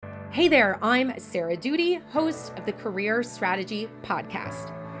Hey there, I'm Sarah Doody, host of the Career Strategy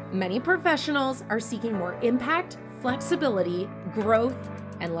Podcast. Many professionals are seeking more impact, flexibility, growth,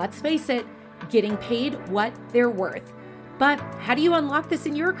 and let's face it, getting paid what they're worth. But how do you unlock this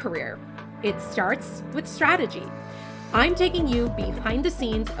in your career? It starts with strategy. I'm taking you behind the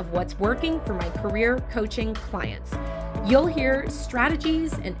scenes of what's working for my career coaching clients. You'll hear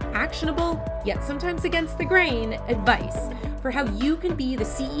strategies and actionable, yet sometimes against the grain, advice for how you can be the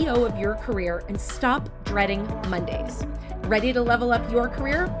CEO of your career and stop dreading Mondays. Ready to level up your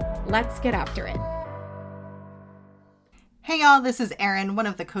career? Let's get after it. Hey y'all, this is Erin, one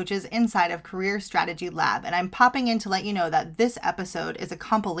of the coaches inside of Career Strategy Lab, and I'm popping in to let you know that this episode is a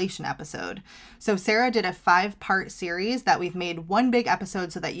compilation episode. So Sarah did a 5-part series that we've made one big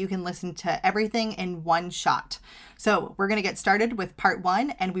episode so that you can listen to everything in one shot. So we're going to get started with part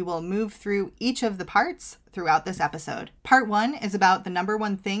 1, and we will move through each of the parts throughout this episode. Part 1 is about the number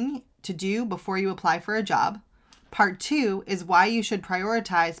one thing to do before you apply for a job. Part 2 is why you should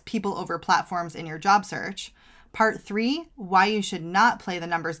prioritize people over platforms in your job search. Part 3, why you should not play the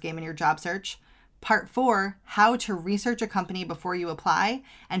numbers game in your job search. Part 4, how to research a company before you apply.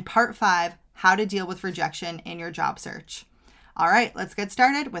 And Part 5, how to deal with rejection in your job search. All right, let's get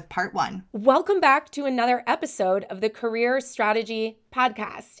started with Part 1. Welcome back to another episode of the Career Strategy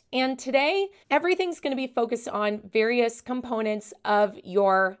Podcast. And today, everything's going to be focused on various components of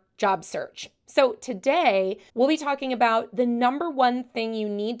your job search. So today, we'll be talking about the number one thing you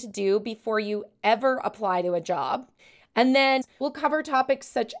need to do before you ever apply to a job. And then we'll cover topics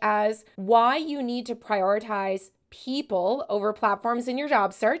such as why you need to prioritize people over platforms in your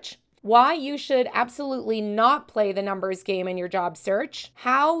job search, why you should absolutely not play the numbers game in your job search,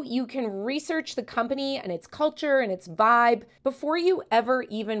 how you can research the company and its culture and its vibe before you ever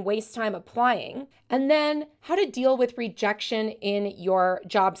even waste time applying, and then how to deal with rejection in your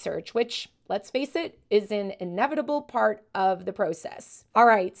job search, which, let's face it, is an inevitable part of the process. All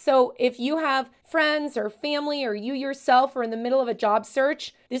right, so if you have friends or family or you yourself are in the middle of a job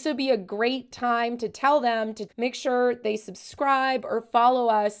search, this would be a great time to tell them to make sure they subscribe or follow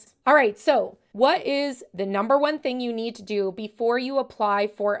us. All right, so what is the number one thing you need to do before you apply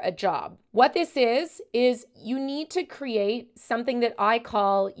for a job? What this is you need to create something that I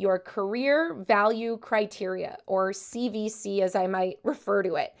call your career value criteria, or CVC as I might refer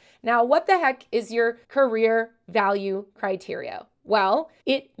to it. Now, what the heck is your career value criteria? Well,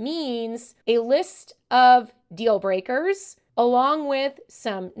 it means a list of deal breakers along with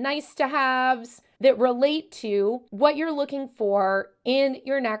some nice to haves that relate to what you're looking for in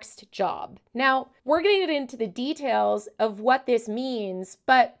your next job. Now, we're going to get into the details of what this means,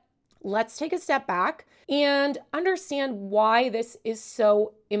 but let's take a step back and understand why this is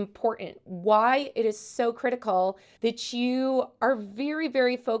so important, why it is so critical that you are very,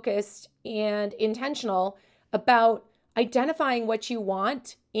 very focused and intentional about identifying what you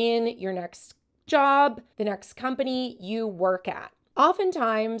want in your next job, the next company you work at.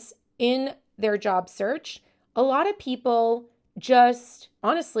 Oftentimes in their job search, a lot of people just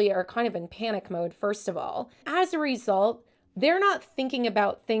honestly are kind of in panic mode, first of all. As a result, they're not thinking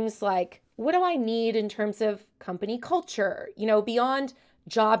about things like, what do I need in terms of company culture, beyond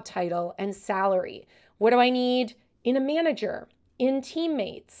job title and salary? What do I need in a manager, in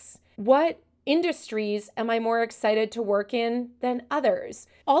teammates? What industries am I more excited to work in than others?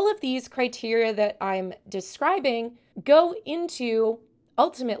 All of these criteria that I'm describing go into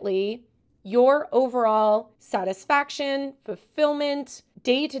ultimately your overall satisfaction, fulfillment,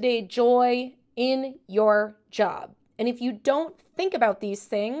 day-to-day joy in your job. And if you don't think about these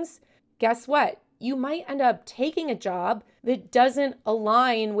things, guess what? You might end up taking a job that doesn't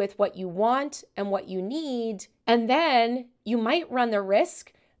align with what you want and what you need. And then you might run the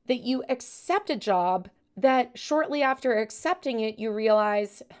risk that you accept a job that shortly after accepting it, you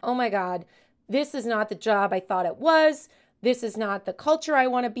realize, oh my God, this is not the job I thought it was. This is not the culture I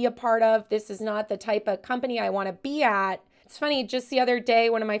want to be a part of. This is not the type of company I want to be at. It's funny, just the other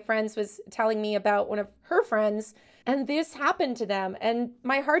day, one of my friends was telling me about one of her friends, and this happened to them. And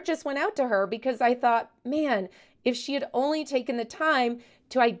my heart just went out to her because I thought, man, if she had only taken the time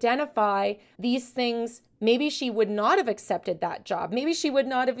to identify these things, maybe she would not have accepted that job. Maybe she would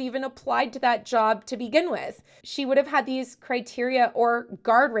not have even applied to that job to begin with. She would have had these criteria or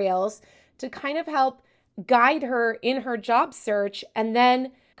guardrails to kind of help guide her in her job search and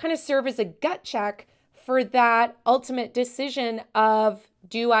then kind of serve as a gut check for that ultimate decision of,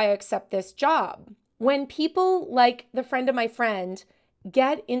 do I accept this job? When people like the friend of my friend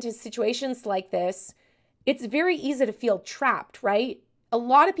get into situations like this, it's very easy to feel trapped, right? A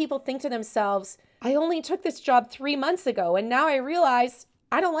lot of people think to themselves, I only took this job 3 months ago, and now I realize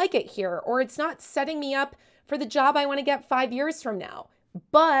I don't like it here, or it's not setting me up for the job I want to get 5 years from now.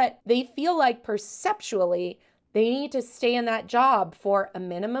 But they feel like perceptually they need to stay in that job for a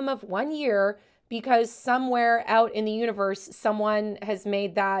minimum of 1 year because somewhere out in the universe, someone has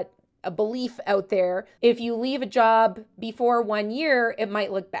made that a belief out there. If you leave a job before 1 year, it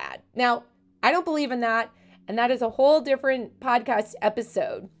might look bad. Now, I don't believe in that, and that is a whole different podcast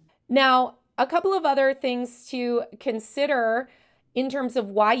episode. Now, a couple of other things to consider in terms of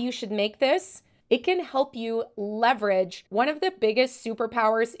why you should make this. It can help you leverage one of the biggest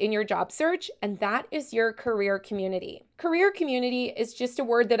superpowers in your job search, and that is your career community. Career community is just a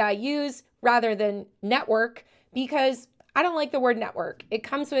word that I use rather than network because I don't like the word network. It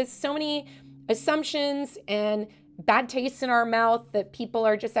comes with so many assumptions and bad taste in our mouth that people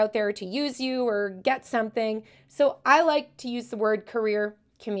are just out there to use you or get something. So I like to use the word career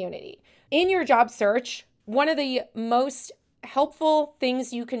community. In your job search, one of the most helpful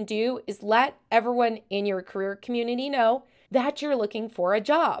things you can do is let everyone in your career community know that you're looking for a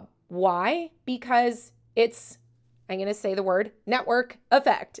job. Why? Because I'm going to say the word network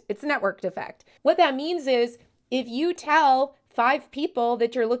effect. It's a networked effect. What that means is if you tell 5 people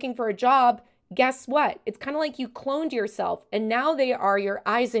that you're looking for a job, guess what? It's kind of like you cloned yourself, and now they are your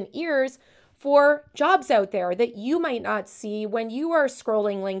eyes and ears for jobs out there that you might not see when you are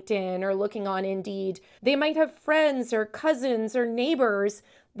scrolling LinkedIn or looking on Indeed. They might have friends or cousins or neighbors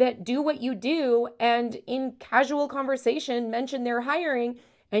that do what you do and in casual conversation mention they're hiring,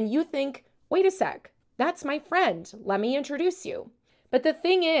 and you think, wait a sec, that's my friend. Let me introduce you. But the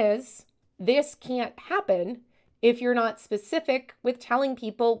thing is, this can't happen if you're not specific with telling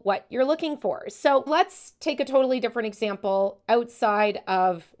people what you're looking for. So let's take a totally different example outside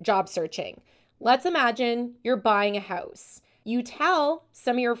of job searching. Let's imagine you're buying a house. You tell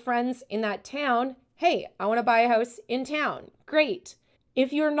some of your friends in that town, hey, I want to buy a house in town. Great.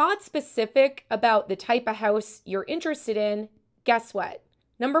 If you're not specific about the type of house you're interested in, guess what?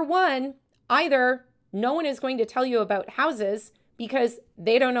 Number one, either no one is going to tell you about houses because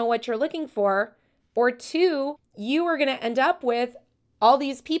they don't know what you're looking for, or 2, you are going to end up with all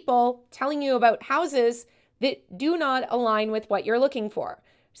these people telling you about houses that do not align with what you're looking for.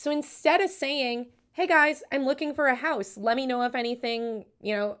 So instead of saying, hey guys, I'm looking for a house, let me know if anything,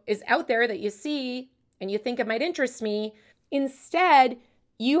 is out there that you see and you think it might interest me. Instead,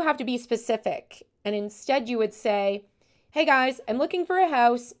 you have to be specific. And instead you would say, hey guys, I'm looking for a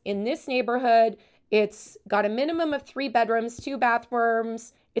house in this neighborhood. It's got a minimum of 3 bedrooms, 2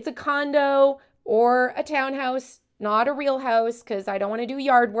 bathrooms. It's a condo or a townhouse, not a real house because I don't want to do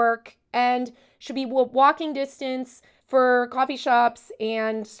yard work, and should be walking distance for coffee shops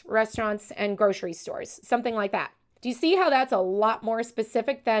and restaurants and grocery stores, something like that. Do you see how that's a lot more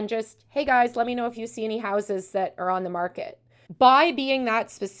specific than just, hey guys, let me know if you see any houses that are on the market? By being that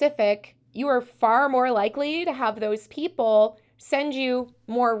specific, you are far more likely to have those people send you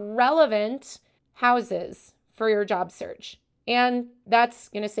more relevant houses for your job search. And that's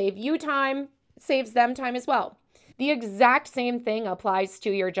going to save you time, saves them time as well. The exact same thing applies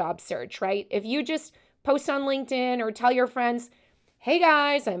to your job search, right? If you just post on LinkedIn or tell your friends, hey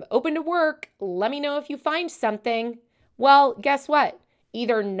guys, I'm open to work, let me know if you find something. Well, guess what?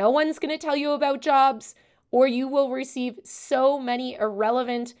 Either no one's going to tell you about jobs, or you will receive so many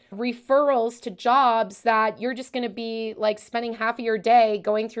irrelevant referrals to jobs that you're just going to be like spending half of your day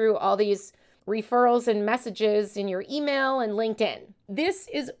going through all these referrals and messages in your email and LinkedIn. This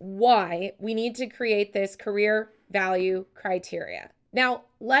is why we need to create this career value criteria. Now,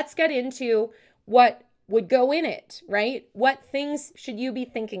 let's get into what would go in it, right? What things should you be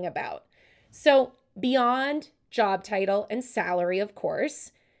thinking about? So beyond job title and salary, of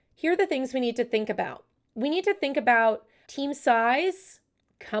course, here are the things we need to think about. We need to think about team size,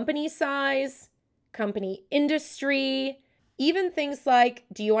 company industry, even things like,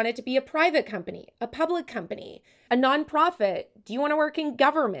 do you want it to be a private company, a public company, a nonprofit? Do you want to work in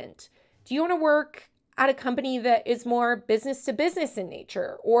government? Do you want to work at a company that is more business to business in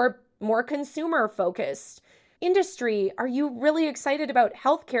nature or more consumer focused? Industry, are you really excited about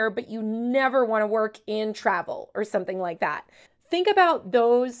healthcare, but you never want to work in travel or something like that? Think about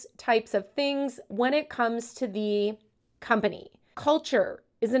those types of things when it comes to the company. Culture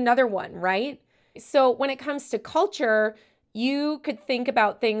is another one, right? So when it comes to culture, you could think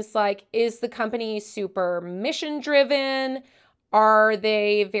about things like, is the company super mission driven? Are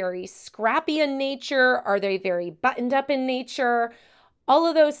they very scrappy in nature? Are they very buttoned up in nature? All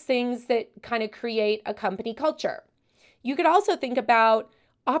of those things that kind of create a company culture. You could also think about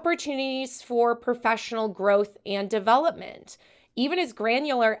opportunities for professional growth and development, even as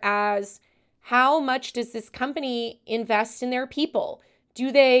granular as how much does this company invest in their people?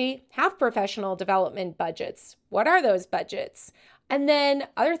 Do they have professional development budgets? What are those budgets? And then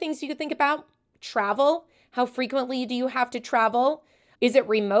other things you could think about: travel. How frequently do you have to travel? Is it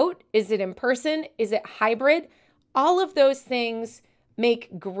remote? Is it in person? Is it hybrid? All of those things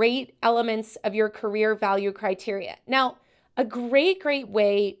make great elements of your career value criteria. Now, a great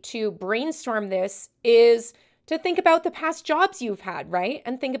way to brainstorm this is to think about the past jobs you've had, right?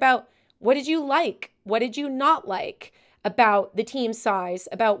 And think about, what did you like? What did you not like about the team size,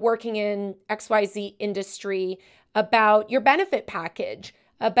 about working in XYZ industry, about your benefit package,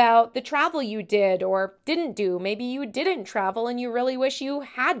 about the travel you did or didn't do. Maybe you didn't travel and you really wish you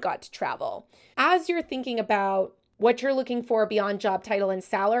had got to travel. As you're thinking about what you're looking for beyond job title and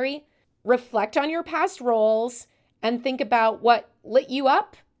salary, reflect on your past roles and think about what lit you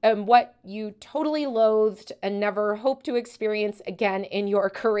up and what you totally loathed and never hope to experience again in your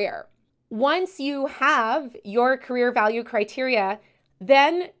career. Once you have your career value criteria,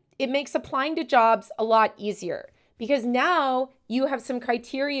 then it makes applying to jobs a lot easier, because now you have some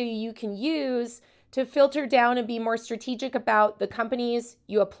criteria you can use to filter down and be more strategic about the companies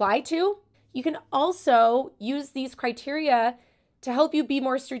you apply to. You can also use these criteria to help you be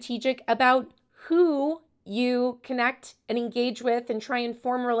more strategic about who you connect and engage with and try and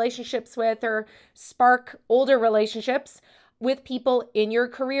form relationships with or spark older relationships with people in your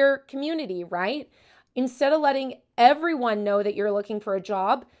career community, right? Instead of letting everyone know that you're looking for a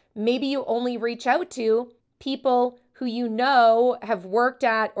job, maybe you only reach out to people who you know have worked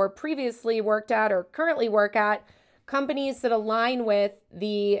at or previously worked at or currently work at companies that align with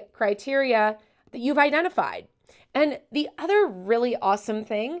the criteria that you've identified. And the other really awesome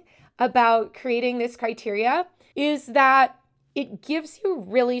thing about creating this criteria is that it gives you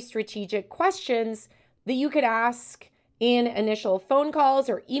really strategic questions that you could ask in initial phone calls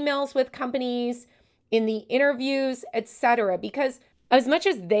or emails with companies, in the interviews, etc. Because as much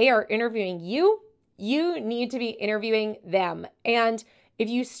as they are interviewing you, you need to be interviewing them. And if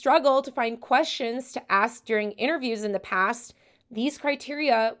you struggle to find questions to ask during interviews in the past, these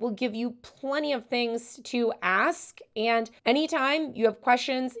criteria will give you plenty of things to ask. And anytime you have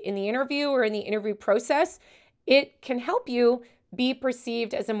questions in the interview or in the interview process, it can help you be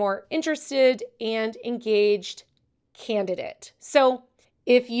perceived as a more interested and engaged candidate. So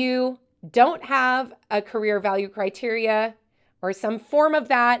if you don't have a career value criteria or some form of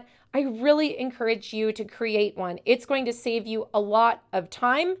that, I really encourage you to create one. It's going to save you a lot of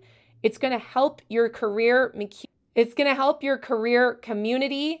time. It's going to help your career. It's going to help your career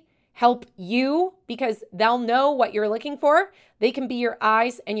community help you, because they'll know what you're looking for. They can be your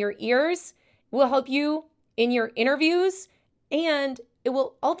eyes and your ears. It will help you in your interviews, and it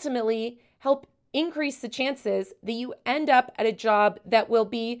will ultimately help increase the chances that you end up at a job that will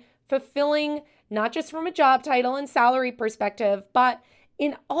be fulfilling, not just from a job title and salary perspective, but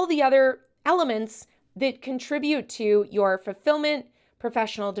in all the other elements that contribute to your fulfillment,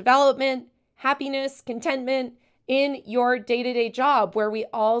 professional development, happiness, contentment in your day-to-day job, where we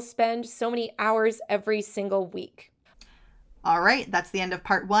all spend so many hours every single week. All right, that's the end of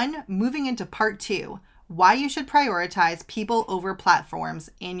part 1. Moving into part 2, why you should prioritize people over platforms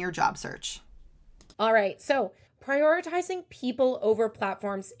in your job search. All right, so prioritizing people over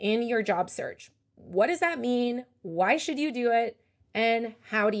platforms in your job search. What does that mean? Why should you do it? And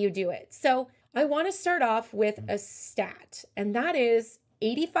how do you do it? So I want to start off with a stat, and that is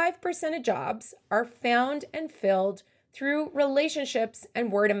 85% of jobs are found and filled through relationships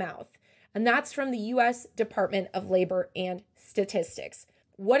and word of mouth. And that's from the U.S. Department of Labor and Statistics.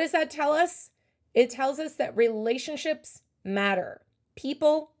 What does that tell us? It tells us that relationships matter.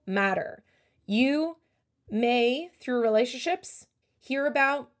 People matter. You may, through relationships, hear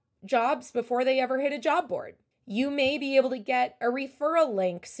about jobs before they ever hit a job board. You may be able to get a referral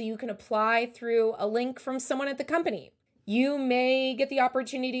link so you can apply through a link from someone at the company. You may get the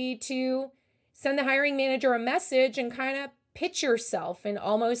opportunity to send the hiring manager a message and kind of pitch yourself in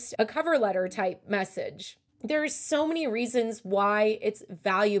almost a cover letter type message. There's so many reasons why it's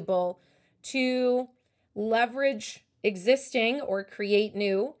valuable to leverage existing or create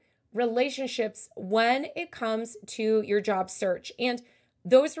new relationships when it comes to your job search. And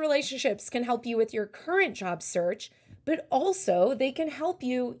those relationships can help you with your current job search, but also they can help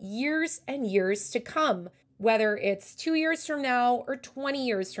you years and years to come, whether it's 2 years from now or 20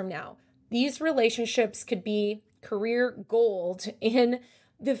 years from now. These relationships could be career gold in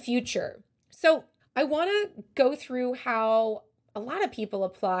the future. So I want to go through how a lot of people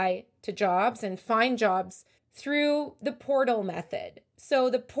apply to jobs and find jobs through the portal method.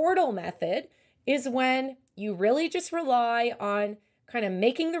 So the portal method is when you really just rely on kind of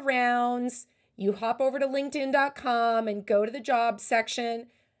making the rounds. you hop over to linkedin.com and go to the job section.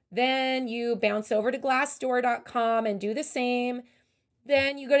 Then you bounce over to glassdoor.com and do the same.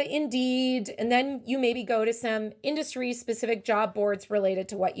 Then you go to Indeed, and then you maybe go to some industry-specific job boards related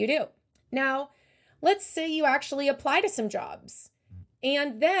to what you do. Now, let's say you actually apply to some jobs.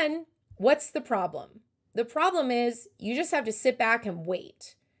 And then what's the problem? The problem is you just have to sit back and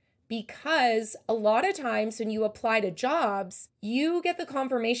wait. Because a lot of times when you apply to jobs, you get the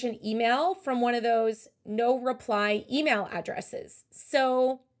confirmation email from one of those no reply email addresses.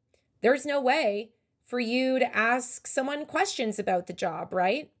 So there's no way for you to ask someone questions about the job,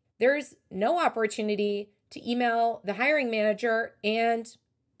 right? There's no opportunity to email the hiring manager and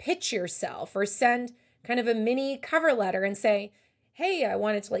pitch yourself or send kind of a mini cover letter and say, hey, I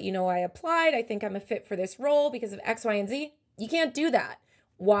wanted to let you know I applied. I think I'm a fit for this role because of X, Y, and Z. You can't do that.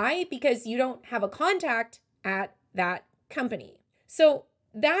 Why? Because you don't have a contact at that company. So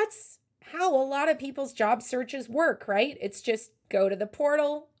that's how a lot of people's job searches work, right? It's just go to the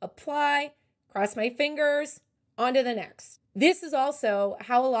portal, apply, cross my fingers, on to the next. This is also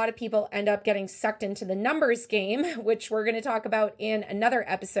how a lot of people end up getting sucked into the numbers game, which we're going to talk about in another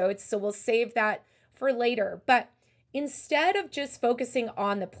episode. So we'll save that for later. But instead of just focusing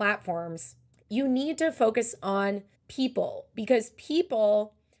on the platforms, you need to focus on people, because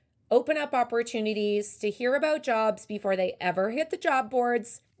people open up opportunities to hear about jobs before they ever hit the job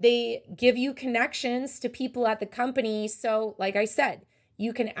boards. They give you connections to people at the company. So like I said,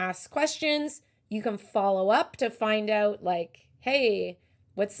 you can ask questions, you can follow up to find out like, hey,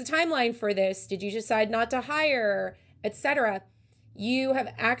 what's the timeline for this? Did you decide not to hire, etc.? You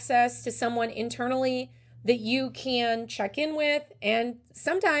have access to someone internally that you can check in with and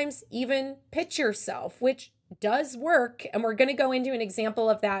sometimes even pitch yourself, which does work. And we're going to go into an example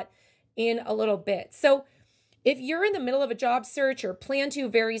of that in a little bit. So if you're in the middle of a job search or plan to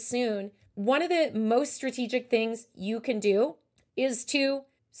very soon, one of the most strategic things you can do is to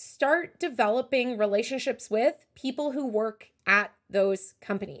start developing relationships with people who work at those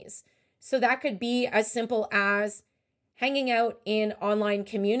companies. So that could be as simple as hanging out in online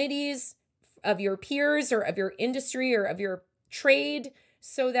communities of your peers or of your industry or of your trade,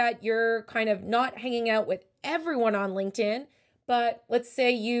 so that you're kind of not hanging out with everyone on LinkedIn. But let's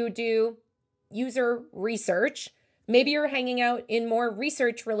say you do user research. Maybe you're hanging out in more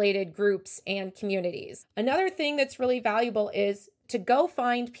research-related groups and communities. Another thing that's really valuable is to go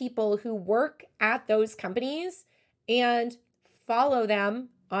find people who work at those companies and follow them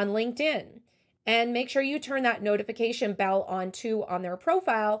on LinkedIn. And make sure you turn that notification bell on too on their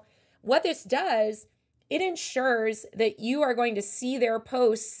profile. What this does, it ensures that you are going to see their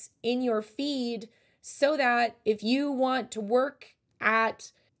posts in your feed, so that if you want to work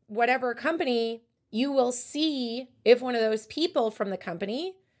at whatever company, you will see if one of those people from the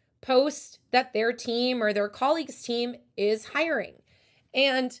company post that their team or their colleagues' team is hiring.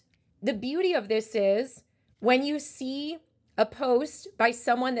 And the beauty of this is when you see a post by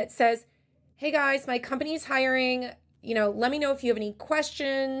someone that says, hey guys, my company's hiring, let me know if you have any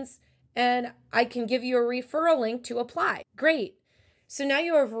questions and I can give you a referral link to apply. Great. So now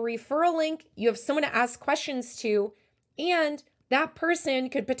you have a referral link, you have someone to ask questions to, and that person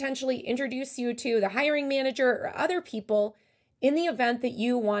could potentially introduce you to the hiring manager or other people in the event that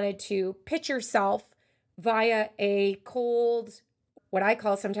you wanted to pitch yourself via a cold, what I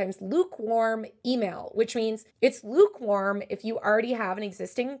call sometimes lukewarm email, which means it's lukewarm if you already have an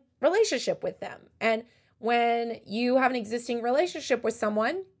existing relationship with them. And when you have an existing relationship with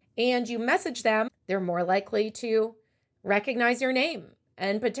someone and you message them, they're more likely to recognize your name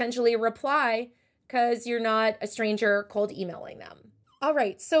and potentially reply because you're not a stranger cold emailing them. All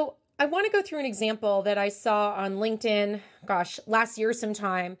right, so I want to go through an example that I saw on LinkedIn, last year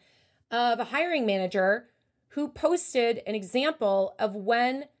sometime, of a hiring manager who posted an example of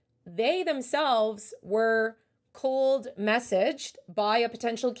when they themselves were cold messaged by a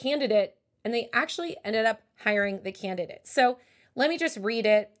potential candidate and they actually ended up hiring the candidate. So let me just read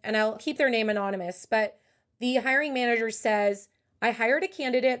it and I'll keep their name anonymous, but the hiring manager says, I hired a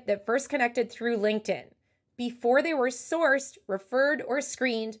candidate that first connected through LinkedIn. Before they were sourced, referred, or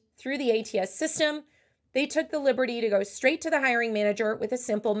screened through the ATS system, they took the liberty to go straight to the hiring manager with a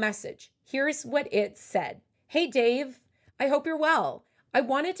simple message. Here's what it said. Hey, Dave, I hope you're well. I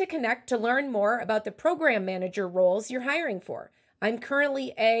wanted to connect to learn more about the program manager roles you're hiring for. I'm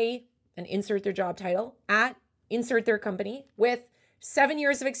currently and insert their job title, at insert their company, with 7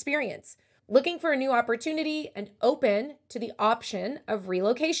 years of experience, looking for a new opportunity and open to the option of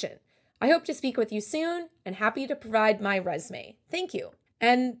relocation. I hope to speak with you soon and happy to provide my resume. Thank you.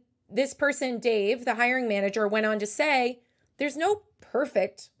 And this person, Dave, the hiring manager, went on to say, there's no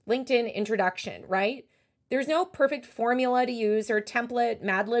perfect LinkedIn introduction, right? There's no perfect formula to use or template,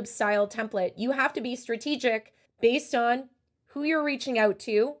 Mad Lib style template. You have to be strategic based on who you're reaching out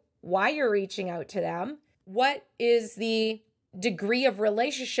to, why you're reaching out to them, what is the degree of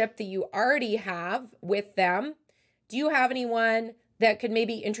relationship that you already have with them. Do you have anyone that could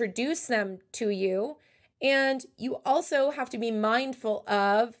maybe introduce them to you? And you also have to be mindful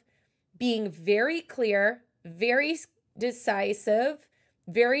of being very clear, very decisive,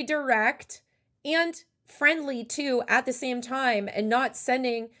 very direct, and friendly too at the same time, and not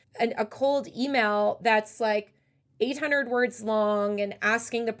sending a cold email that's like 800 words long and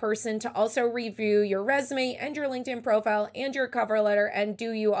asking the person to also review your resume and your LinkedIn profile and your cover letter and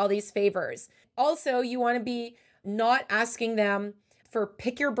do you all these favors. Also, you want to be not asking them for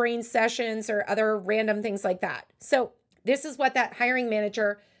pick your brain sessions or other random things like that. So this is what that hiring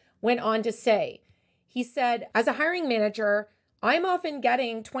manager went on to say. He said, as a hiring manager, I'm often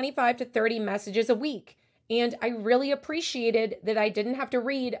getting 25 to 30 messages a week, and I really appreciated that I didn't have to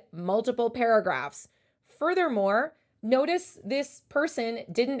read multiple paragraphs. Furthermore, notice this person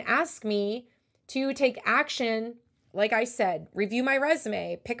didn't ask me to take action, like I said, review my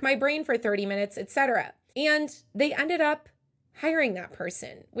resume, pick my brain for 30 minutes, etc. And they ended up hiring that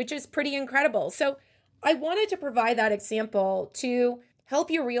person, which is pretty incredible. So I wanted to provide that example to help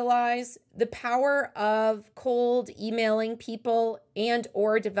you realize the power of cold emailing people and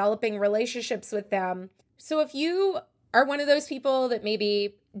or developing relationships with them. So if you are one of those people that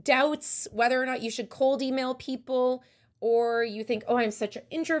maybe doubts whether or not you should cold email people, or you think, oh, I'm such an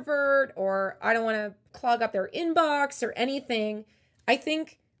introvert, or I don't want to clog up their inbox or anything, I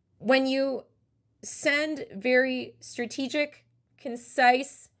think when you send very strategic,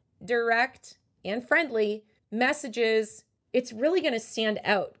 concise, direct, and friendly messages, it's really going to stand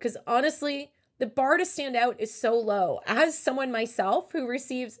out. Because honestly, the bar to stand out is so low. As someone myself who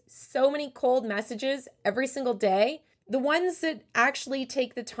receives so many cold messages every single day, the ones that actually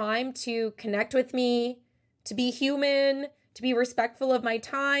take the time to connect with me, to be human, to be respectful of my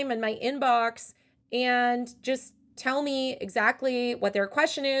time and my inbox, and just tell me exactly what their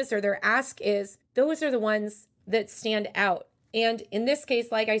question is or their ask is, those are the ones that stand out. And in this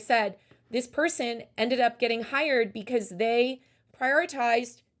case, like I said, this person ended up getting hired because they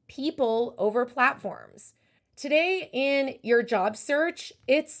prioritized people over platforms. Today in your job search,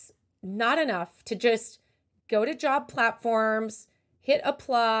 it's not enough to just go to job platforms, hit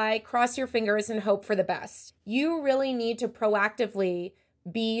apply, cross your fingers, and hope for the best. You really need to proactively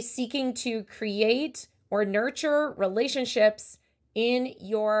be seeking to create or nurture relationships in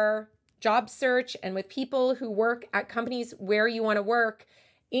your job search and with people who work at companies where you want to work.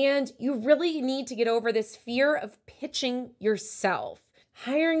 And you really need to get over this fear of pitching yourself.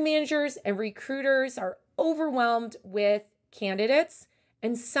 Hiring managers and recruiters are overwhelmed with candidates,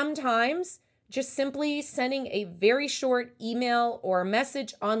 and sometimes just simply sending a very short email or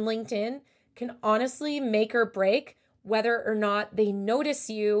message on LinkedIn can honestly make or break whether or not they notice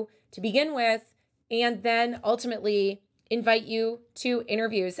you to begin with and then ultimately invite you to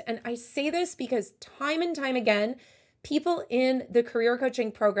interviews. And I say this because time and time again, people in the career coaching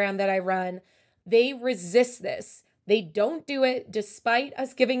program that I run, they resist this. They don't do it despite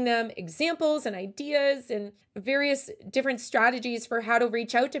us giving them examples and ideas and various different strategies for how to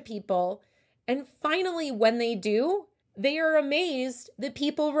reach out to people. And finally, when they do, they are amazed that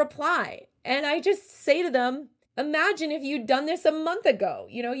people reply. And I just say to them, imagine if you'd done this a month ago,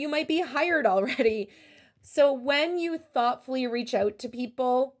 you might be hired already. So when you thoughtfully reach out to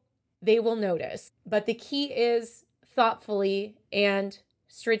people, they will notice. But the key is thoughtfully and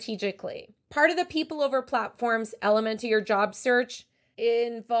strategically. Part of the people over platforms element to your job search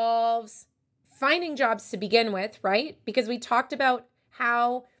involves finding jobs to begin with, right? Because we talked about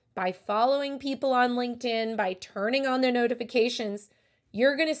how by following people on LinkedIn, by turning on their notifications,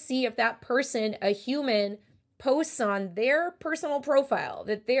 you're going to see if that person, a human, posts on their personal profile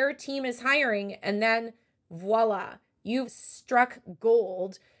that their team is hiring, and then voila, you've struck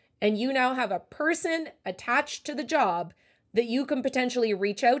gold, and you now have a person attached to the job that you can potentially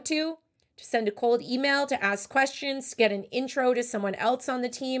reach out to send a cold email, to ask questions, get an intro to someone else on the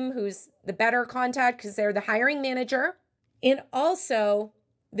team who's the better contact because they're the hiring manager. And also,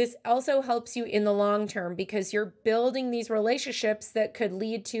 this also helps you in the long term because you're building these relationships that could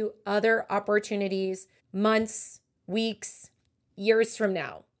lead to other opportunities months, weeks, years from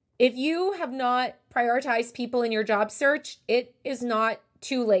now. If you have not prioritized people in your job search, it is not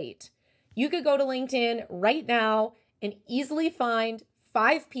too late. You could go to LinkedIn right now and easily find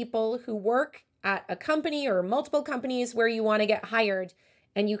 5 people who work at a company or multiple companies where you want to get hired,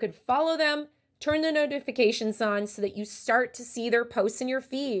 and you could follow them, turn the notifications on so that you start to see their posts in your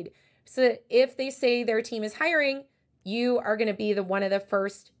feed. So that if they say their team is hiring, you are going to be one of the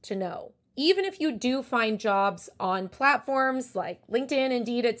first to know. Even if you do find jobs on platforms like LinkedIn,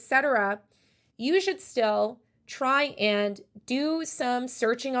 Indeed, etc., you should still try and do some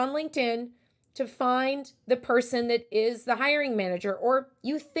searching on LinkedIn to find the person that is the hiring manager or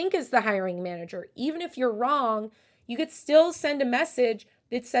you think is the hiring manager. Even if you're wrong, you could still send a message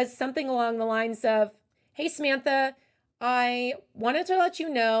that says something along the lines of, "Hey, Samantha, I wanted to let you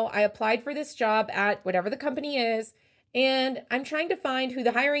know I applied for this job at whatever the company is, and I'm trying to find who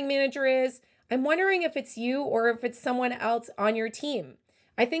the hiring manager is. I'm wondering if it's you or if it's someone else on your team.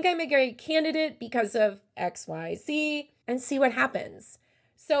 I think I'm a great candidate because of XYZ," and see what happens.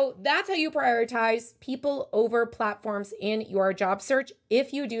 So that's how you prioritize people over platforms in your job search.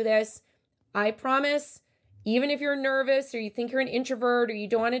 If you do this, I promise, even if you're nervous or you think you're an introvert or you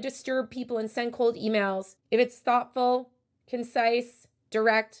don't want to disturb people and send cold emails, if it's thoughtful, concise,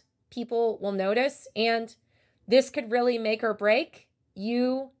 direct, people will notice. And this could really make or break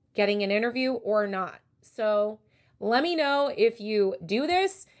you getting an interview or not. So let me know if you do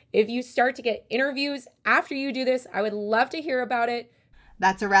this. If you start to get interviews after you do this, I would love to hear about it.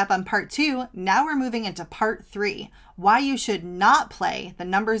 That's a wrap on part 2. Now we're moving into part 3, why you should not play the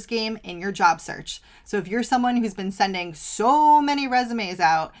numbers game in your job search. So if you're someone who's been sending so many resumes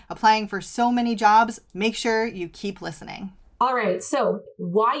out, applying for so many jobs, make sure you keep listening. All right, so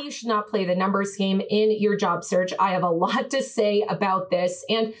why you should not play the numbers game in your job search. I have a lot to say about this.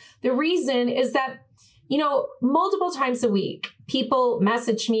 And the reason is that, multiple times a week, people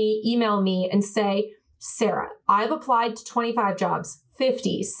message me, email me and say, "Sarah, I've applied to 25 jobs,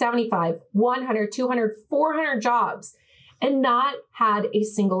 50, 75, 100, 200, 400 jobs and not had a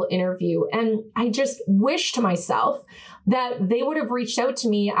single interview." And I just wish to myself that they would have reached out to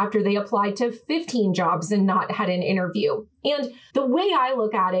me after they applied to 15 jobs and not had an interview. And the way I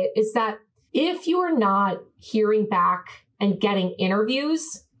look at it is that if you are not hearing back and getting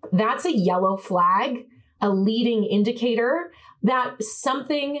interviews, that's a yellow flag, a leading indicator that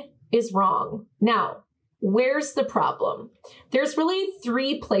something is wrong. Now, where's the problem? There's really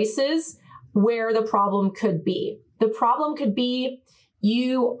 3 places where the problem could be. The problem could be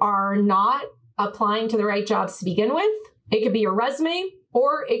you are not applying to the right jobs to begin with. It could be your resume,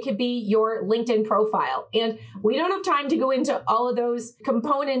 or it could be your LinkedIn profile. And we don't have time to go into all of those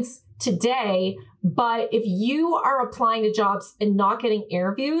components today, but if you are applying to jobs and not getting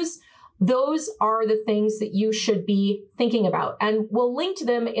interviews, those are the things that you should be thinking about. And we'll link to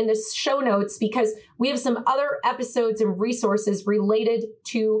them in the show notes because we have some other episodes and resources related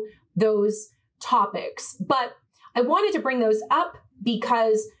to those topics. But I wanted to bring those up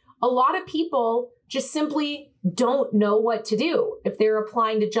because a lot of people just simply don't know what to do if they're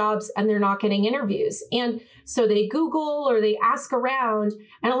applying to jobs and they're not getting interviews. And so they Google or they ask around.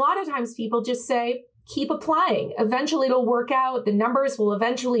 And a lot of times people just say, keep applying. Eventually it'll work out. The numbers will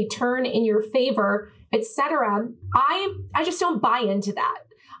eventually turn in your favor, etc. I just don't buy into that.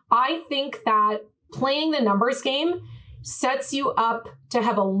 I think that playing the numbers game sets you up to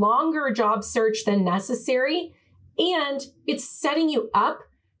have a longer job search than necessary. And it's setting you up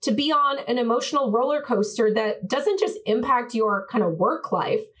to be on an emotional roller coaster that doesn't just impact your kind of work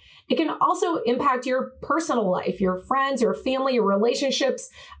life. It can also impact your personal life, your friends, your family, your relationships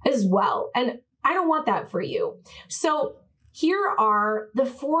as well. And I don't want that for you. So here are the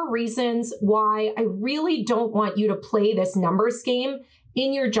 4 reasons why I really don't want you to play this numbers game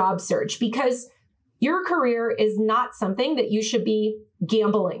in your job search, because your career is not something that you should be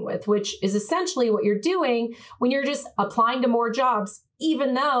gambling with, which is essentially what you're doing when you're just applying to more jobs,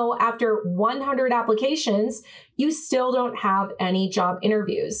 even though after 100 applications, you still don't have any job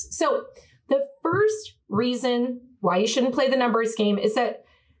interviews. So the first reason why you shouldn't play the numbers game is that,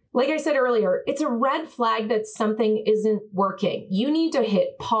 like I said earlier, it's a red flag that something isn't working. You need to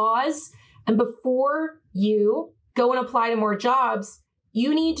hit pause, and before you go and apply to more jobs,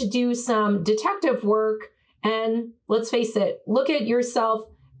 you need to do some detective work and, let's face it, look at yourself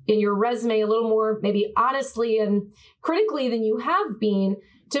in your resume a little more, maybe honestly and critically than you have been,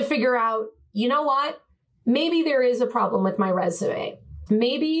 to figure out, you know what? Maybe there is a problem with my resume.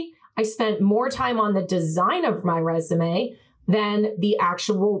 Maybe I spent more time on the design of my resume than the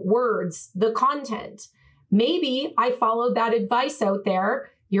actual words, the content. Maybe I followed that advice out there.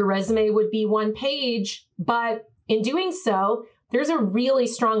 Your resume would be 1 page, but in doing so, there's a really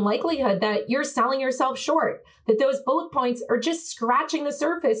strong likelihood that you're selling yourself short, that those bullet points are just scratching the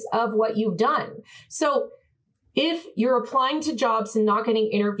surface of what you've done. So if you're applying to jobs and not getting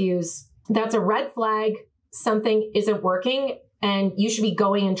interviews, that's a red flag. Something isn't working. and you should be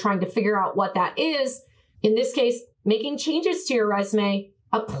going and trying to figure out what that is. In this case, making changes to your resume,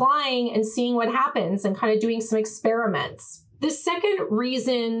 applying and seeing what happens and kind of doing some experiments. The second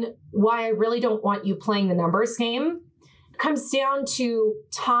reason why I really don't want you playing the numbers game comes down to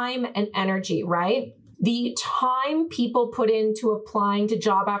time and energy, right? The time people put into applying to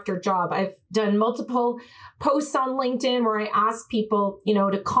job after job. I've done multiple posts on LinkedIn where I ask people,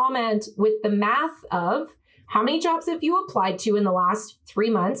 to comment with the math of how many jobs have you applied to in the last 3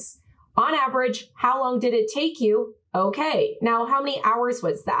 months? On average, how long did it take you? Okay, now how many hours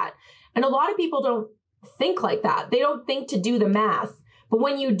was that? And a lot of people don't think like that. They don't think to do the math. But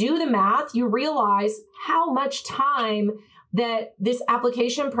when you do the math, you realize how much time that this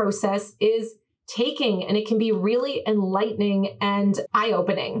application process is taking, and it can be really enlightening and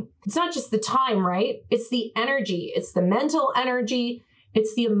eye-opening. It's not just the time, right? It's the energy, it's the mental energy,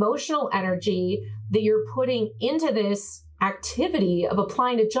 it's the emotional energy that you're putting into this activity of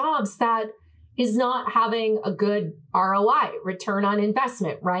applying to jobs that is not having a good ROI, return on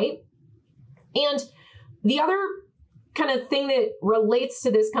investment, right? And the other kind of thing that relates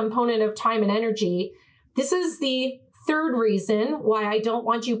to this component of time and energy, this is the third reason why I don't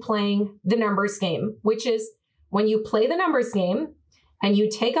want you playing the numbers game, which is when you play the numbers game and you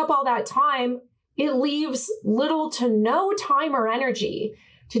take up all that time, it leaves little to no time or energy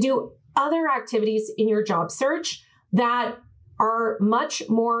to do other activities in your job search that are much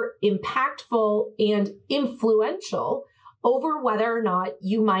more impactful and influential over whether or not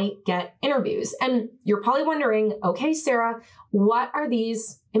you might get interviews. And you're probably wondering, okay, Sarah, what are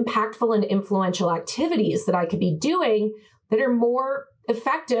these impactful and influential activities that I could be doing that are more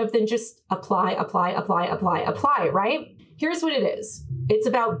effective than just apply, right? Here's what it is. It's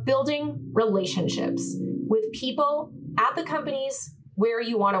about building relationships with people at the companies where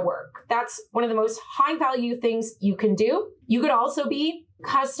you want to work. That's one of the most high value things you can do. You could also be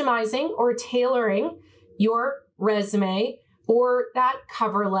customizing or tailoring your resume or that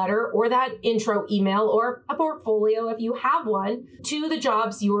cover letter or that intro email or a portfolio if you have one to the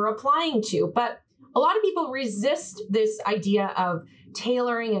jobs you are applying to. But a lot of people resist this idea of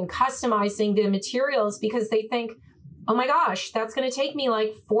tailoring and customizing the materials because they think, oh my gosh, that's going to take me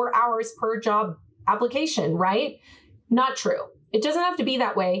like 4 hours per job application, right? Not true. It doesn't have to be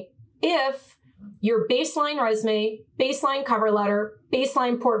that way if your baseline resume, baseline cover letter,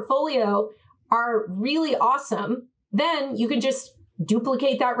 baseline portfolio are really awesome. Then you can just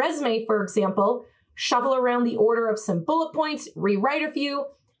duplicate that resume, for example, shuffle around the order of some bullet points, rewrite a few,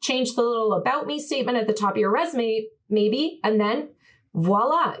 change the little about me statement at the top of your resume, maybe, and then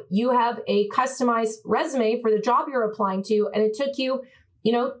voila, you have a customized resume for the job you're applying to. And it took you,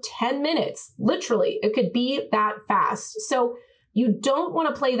 10 minutes, literally. It could be that fast. So you don't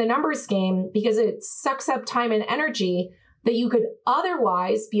want to play the numbers game because it sucks up time and energy that you could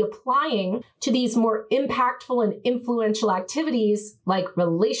otherwise be applying to these more impactful and influential activities like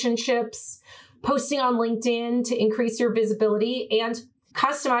relationships, posting on LinkedIn to increase your visibility, and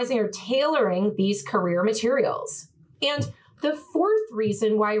customizing or tailoring these career materials. And the fourth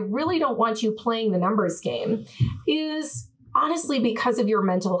reason why I really don't want you playing the numbers game is honestly because of your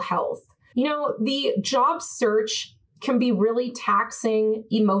mental health. The job search can be really taxing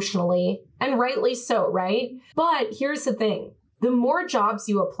emotionally, and rightly so, right? But here's the thing. The more jobs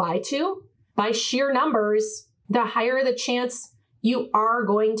you apply to, by sheer numbers, the higher the chance you are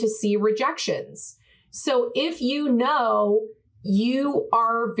going to see rejections. So if you know you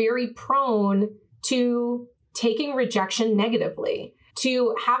are very prone to taking rejection negatively,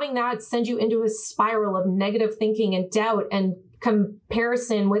 to having that send you into a spiral of negative thinking and doubt and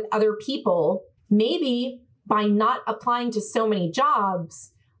comparison with other people, maybe by not applying to so many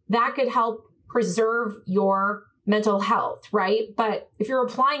jobs, that could help preserve your mental health, right? But if you're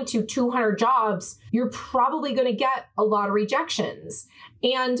applying to 200 jobs, you're probably going to get a lot of rejections.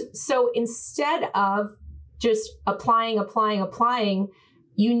 And so instead of just applying,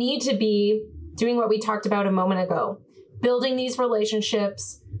 you need to be doing what we talked about a moment ago, building these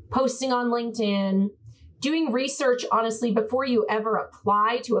relationships, posting on LinkedIn, doing research, honestly, before you ever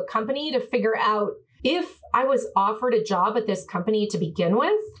apply to a company to figure out, if I was offered a job at this company to begin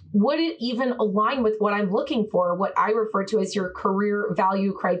with, would it even align with what I'm looking for, what I refer to as your career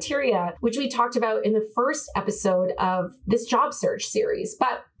value criteria, which we talked about in the first episode of this job search series.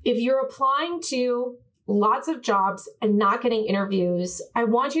 But if you're applying to lots of jobs and not getting interviews, I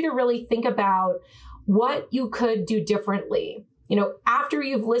want you to really think about what you could do differently. After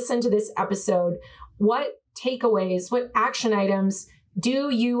you've listened to this episode, what takeaways, what action items do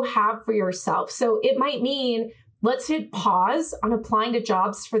you have for yourself? So it might mean let's hit pause on applying to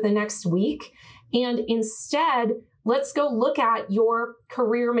jobs for the next week and instead let's go look at your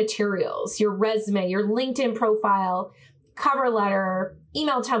career materials, your resume, your LinkedIn profile, cover letter,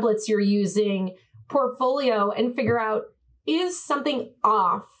 email templates you're using, portfolio, and figure out, is something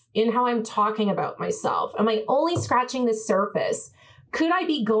off in how I'm talking about myself? Am I only scratching the surface? Could I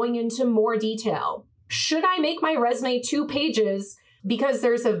be going into more detail? Should I make my resume 2 pages because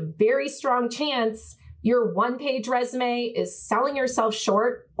there's a very strong chance your 1-page resume is selling yourself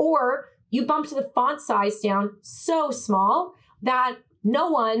short, or you bumped the font size down so small that no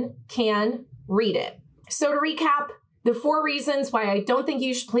one can read it? So to recap, the 4 reasons why I don't think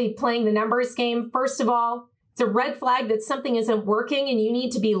you should be playing the numbers game. First of all, it's a red flag that something isn't working and you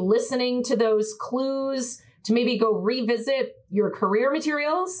need to be listening to those clues to maybe go revisit your career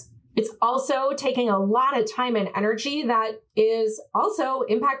materials. It's also taking a lot of time and energy that is also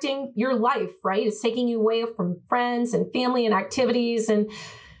impacting your life, right? It's taking you away from friends and family and activities and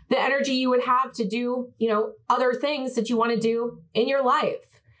the energy you would have to do, other things that you want to do in your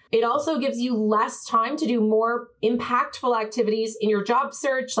life. It also gives you less time to do more impactful activities in your job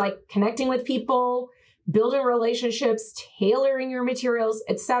search, like connecting with people, building relationships, tailoring your materials,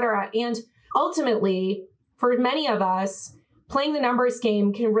 etc. And ultimately, for many of us, playing the numbers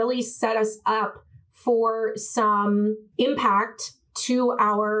game can really set us up for some impact to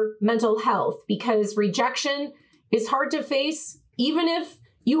our mental health, because rejection is hard to face, even if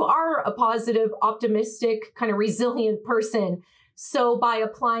you are a positive, optimistic, kind of resilient person. So by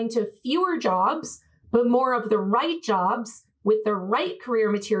applying to fewer jobs, but more of the right jobs with the right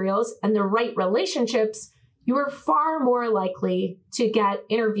career materials and the right relationships, you are far more likely to get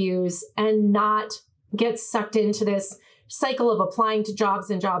interviews and not get sucked into this cycle of applying to jobs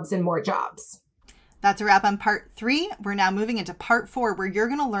and more jobs. That's a wrap on part 3. We're now moving into part 4, where you're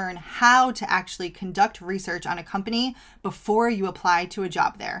going to learn how to actually conduct research on a company before you apply to a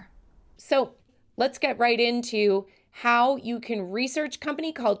job there. So let's get right into how you can research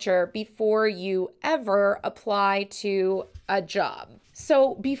company culture before you ever apply to a job.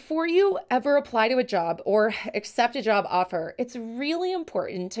 So before you ever apply to a job or accept a job offer, it's really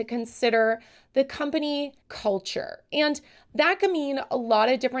important to consider the company culture. And that can mean a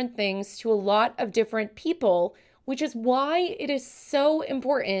lot of different things to a lot of different people, which is why it is so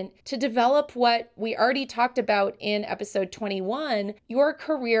important to develop what we already talked about in episode 21, your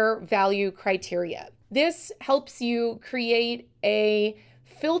career value criteria. This helps you create a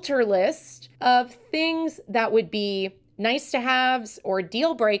filter list of things that would be nice to haves or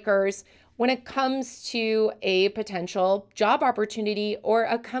deal breakers when it comes to a potential job opportunity or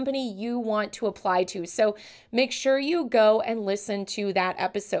a company you want to apply to. So make sure you go and listen to that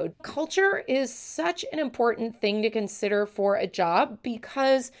episode. Culture is such an important thing to consider for a job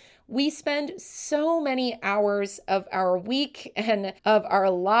because we spend so many hours of our week and of our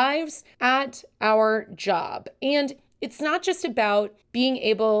lives at our job. And it's not just about being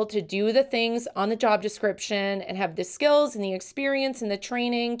able to do the things on the job description and have the skills and the experience and the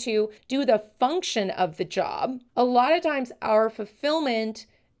training to do the function of the job. A lot of times our fulfillment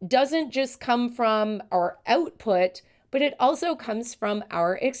doesn't just come from our output, but it also comes from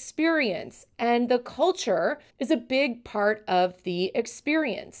our experience. And the culture is a big part of the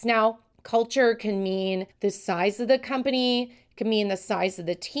experience. Now, culture can mean the size of the company, could mean the size of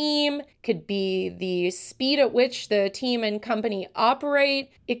the team, could be the speed at which the team and company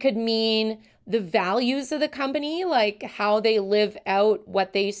operate. It could mean the values of the company, like how they live out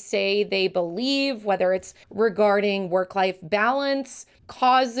what they say they believe, whether it's regarding work-life balance,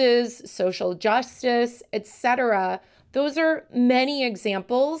 causes, social justice, etc. Those are many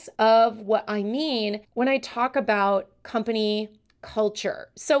examples of what I mean when I talk about company culture.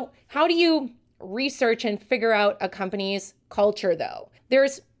 So how do you research and figure out a company's culture, though?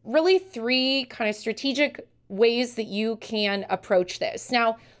 There's really 3 kind of strategic ways that you can approach this.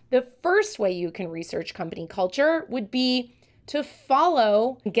 Now, the first way you can research company culture would be to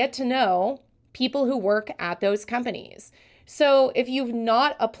follow, get to know people who work at those companies. So if you've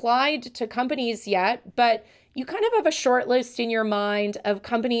not applied to companies yet, but you kind of have a short list in your mind of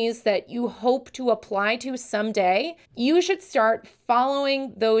companies that you hope to apply to someday, you should start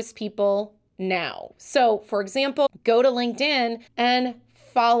following those people now. So, for example, go to LinkedIn and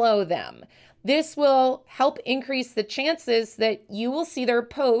follow them. This will help increase the chances that you will see their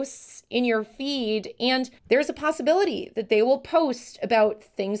posts in your feed, and there's a possibility that they will post about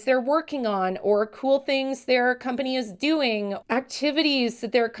things they're working on or cool things their company is doing, activities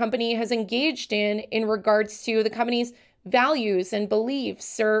that their company has engaged in regards to the company's values and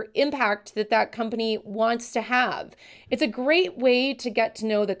beliefs or impact that company wants to have. It's a great way to get to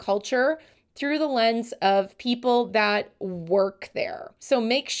know the culture through the lens of people that work there. So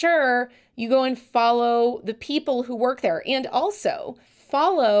make sure you go and follow the people who work there, and also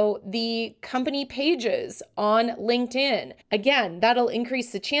follow the company pages on LinkedIn. Again, that'll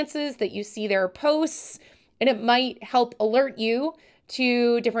increase the chances that you see their posts, and it might help alert you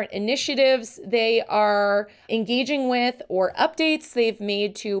to different initiatives they are engaging with or updates they've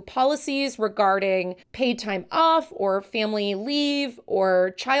made to policies regarding paid time off or family leave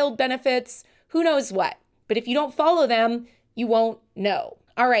or child benefits, who knows what. But if you don't follow them, you won't know.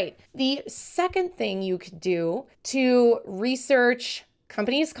 All right, the second thing you could do to research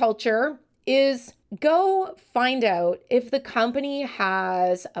company's culture is go find out if the company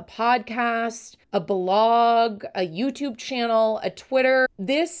has a podcast, a blog, a YouTube channel, a Twitter.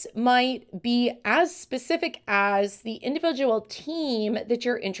 This might be as specific as the individual team that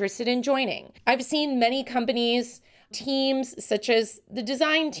you're interested in joining. I've seen many companies, teams such as the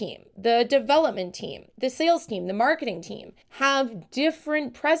design team, the development team, the sales team, the marketing team, have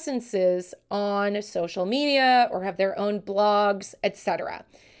different presences on social media or have their own blogs, etc.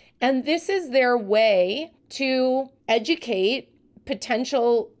 And this is their way to educate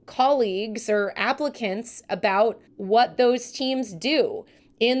potential colleagues or applicants about what those teams do.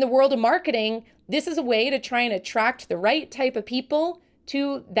 In the world of marketing, this is a way to try and attract the right type of people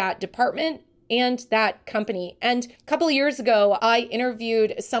to that department and that company. And a couple of years ago, I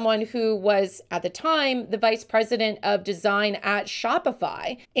interviewed someone who was at the time the vice president of design at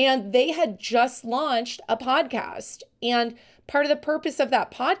Shopify, and they had just launched a podcast. And part of the purpose of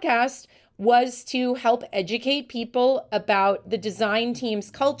that podcast was to help educate people about the design team's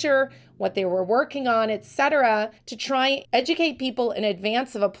culture, what they were working on, etc., to try and educate people in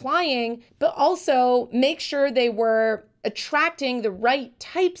advance of applying, but also make sure they were attracting the right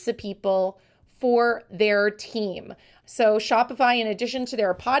types of people for their team. So Shopify, in addition to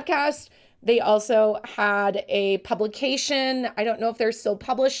their podcast, they also had a publication. I don't know if they're still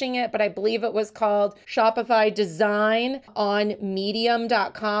publishing it, but I believe it was called Shopify Design on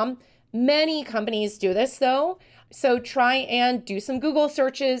medium.com. Many companies do this though. So try and do some Google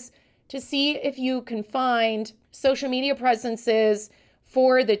searches to see if you can find social media presences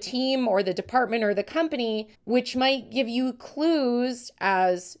for the team or the department or the company, which might give you clues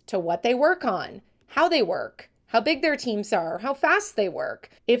as to what they work on, how they work, how big their teams are, how fast they work,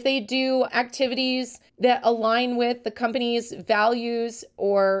 if they do activities that align with the company's values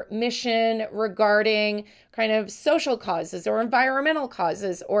or mission regarding kind of social causes or environmental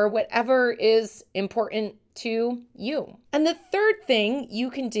causes or whatever is important to you. And the third thing you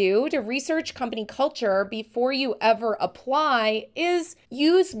can do to research company culture before you ever apply is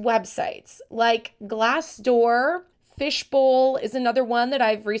use websites like Glassdoor. Fishbowl is another one that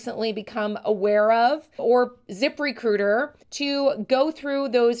I've recently become aware of, or ZipRecruiter, to go through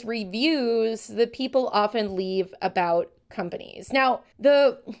those reviews that people often leave about companies. Now,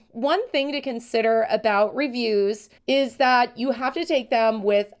 the one thing to consider about reviews is that you have to take them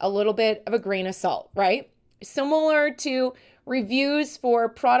with a little bit of a grain of salt, right? Similar to reviews for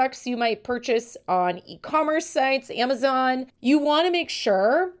products you might purchase on e-commerce sites, Amazon, you want to make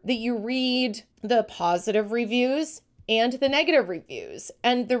sure that you read the positive reviews and the negative reviews.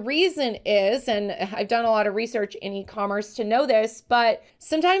 And the reason is, and I've done a lot of research in e-commerce to know this, but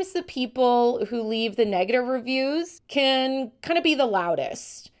sometimes the people who leave the negative reviews can kind of be the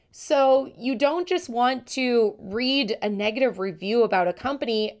loudest. So you don't just want to read a negative review about a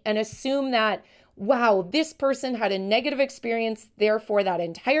company and assume that, wow, this person had a negative experience, therefore that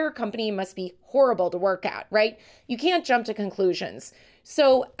entire company must be horrible to work at, right? You can't jump to conclusions.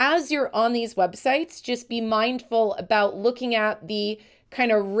 So as you're on these websites, just be mindful about looking at the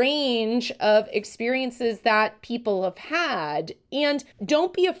kind of range of experiences that people have had. And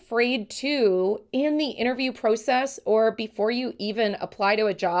don't be afraid to, in the interview process or before you even apply to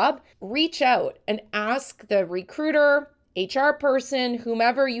a job, reach out and ask the recruiter, HR person,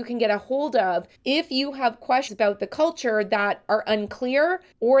 whomever you can get a hold of, if you have questions about the culture that are unclear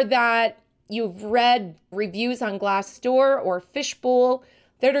or that you've read reviews on Glassdoor or Fishbowl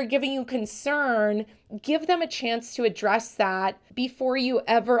that are giving you concern, give them a chance to address that before you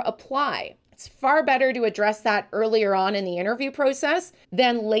ever apply. It's far better to address that earlier on in the interview process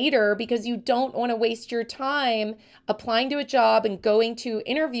than later, because you don't want to waste your time applying to a job and going to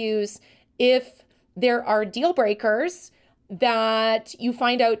interviews if there are deal breakers that you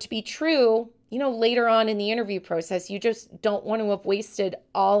find out to be true, later on in the interview process. You just don't want to have wasted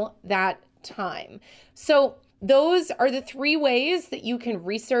all that time. So those are the 3 ways that you can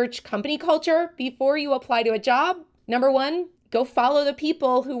research company culture before you apply to a job. Number 1, go follow the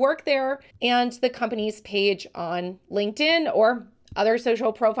people who work there and the company's page on LinkedIn or other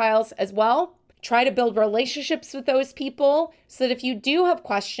social profiles as well. Try to build relationships with those people so that if you do have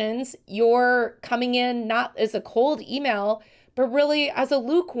questions, you're coming in not as a cold email, but really as a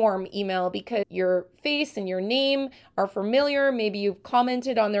lukewarm email because your face and your name are familiar. Maybe you've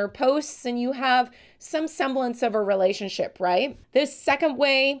commented on their posts and you have some semblance of a relationship, right? This second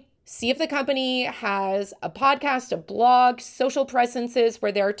way, see if the company has a podcast, a blog, social presences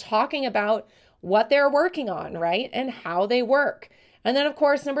where they're talking about what they're working on, right? And how they work. And then, of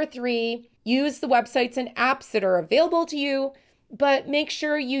course, number 3, use the websites and apps that are available to you, but make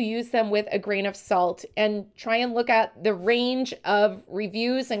sure you use them with a grain of salt and try and look at the range of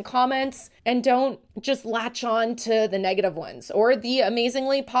reviews and comments and don't just latch on to the negative ones or the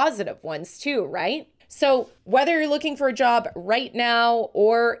amazingly positive ones too, right? So whether you're looking for a job right now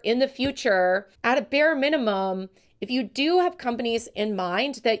or in the future, at a bare minimum, if you do have companies in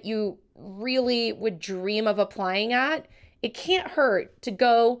mind that you really would dream of applying at, it can't hurt to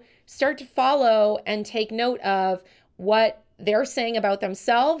go start to follow and take note of what they're saying about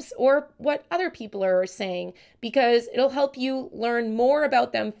themselves or what other people are saying, because it'll help you learn more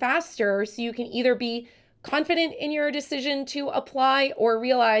about them faster so you can either be confident in your decision to apply or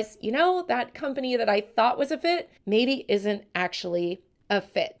realize, that company that I thought was a fit maybe isn't actually a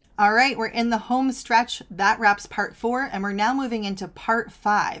fit. All right, we're in the home stretch. That wraps part 4, and we're now moving into part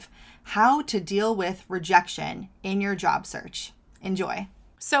 5, how to deal with rejection in your job search. Enjoy.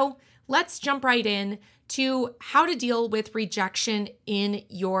 So let's jump right in to how to deal with rejection in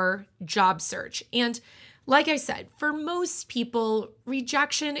your job search. And like I said, for most people,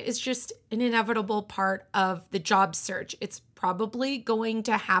 rejection is just an inevitable part of the job search. It's probably going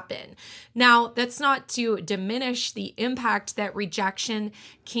to happen. Now, that's not to diminish the impact that rejection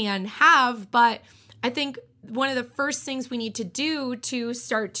can have, but I think one of the first things we need to do to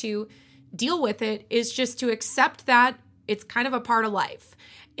start to deal with it is just to accept that it's kind of a part of life.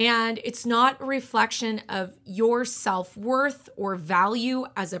 And it's not a reflection of your self-worth or value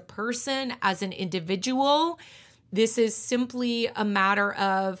as a person, as an individual. This is simply a matter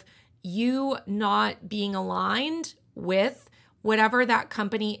of you not being aligned with whatever that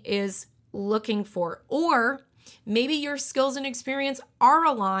company is looking for. Or maybe your skills and experience are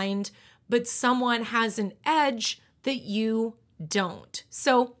aligned, but someone has an edge that you don't.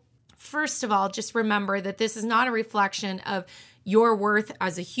 So first of all, just remember that this is not a reflection of your worth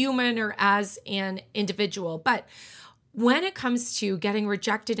as a human or as an individual. But when it comes to getting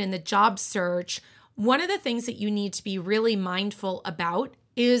rejected in the job search, one of the things that you need to be really mindful about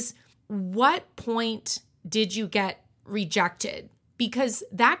is what point did you get rejected? Because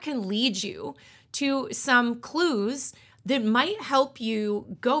that can lead you to some clues that might help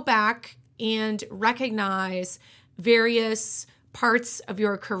you go back and recognize various parts of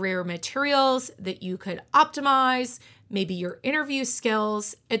your career materials that you could optimize, maybe your interview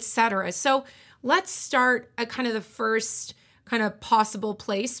skills, etc. So let's start at kind of the first kind of possible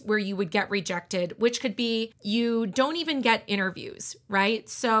place where you would get rejected, which could be you don't even get interviews, right?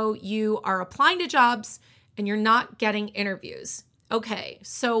 So you are applying to jobs and you're not getting interviews. Okay,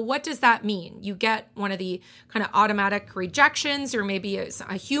 so what does that mean? You get one of the kind of automatic rejections, or maybe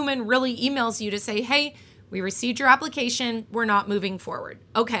a human really emails you to say, hey, we received your application, we're not moving forward.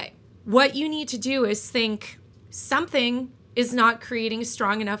 Okay, what you need to do is think something is not creating a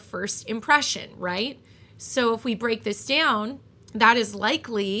strong enough first impression, right? So if we break this down, that is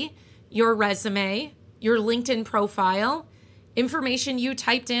likely your resume, your LinkedIn profile, information you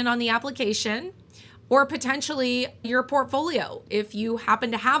typed in on the application, or potentially your portfolio if you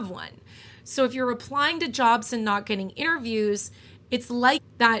happen to have one. So if you're applying to jobs and not getting interviews, it's like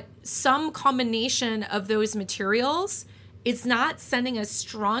that some combination of those materials is not sending a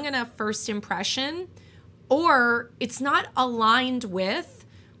strong enough first impression, or it's not aligned with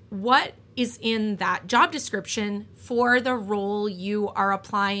what is in that job description for the role you are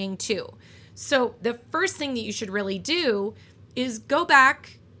applying to. So the first thing that you should really do is go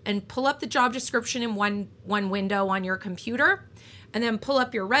back and pull up the job description in one window on your computer, and then pull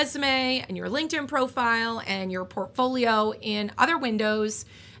up your resume and your LinkedIn profile and your portfolio in other windows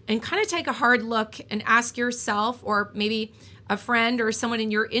and kind of take a hard look and ask yourself, or maybe a friend or someone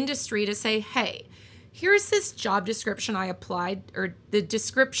in your industry, to say, hey, here's this job description I applied, or the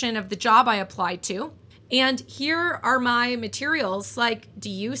description of the job I applied to, and here are my materials. Like, do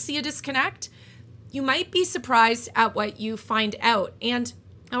you see a disconnect? You might be surprised at what you find out. And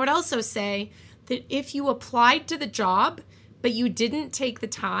I would also say that if you applied to the job, but you didn't take the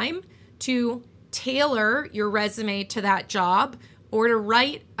time to tailor your resume to that job, or to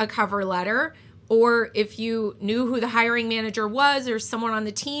write a cover letter, or if you knew who the hiring manager was or someone on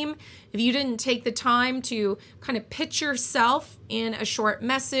the team, if you didn't take the time to kind of pitch yourself in a short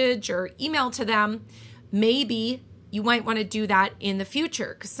message or email to them, maybe you might want to do that in the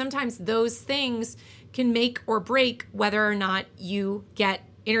future, because sometimes those things can make or break whether or not you get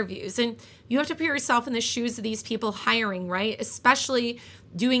interviews. And you have to put yourself in the shoes of these people hiring, right? Especially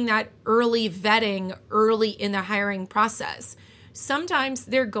doing that early vetting early in the hiring process. Sometimes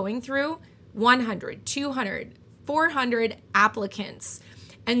they're going through 100, 200, 400 applicants.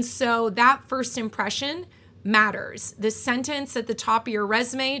 And so that first impression matters. The sentence at the top of your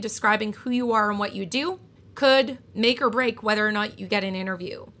resume describing who you are and what you do could make or break whether or not you get an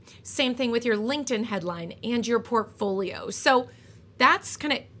interview. Same thing with your LinkedIn headline and your portfolio. So that's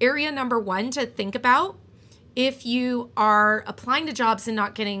kind of area number one to think about if you are applying to jobs and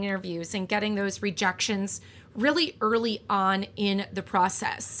not getting interviews and getting those rejections really early on in the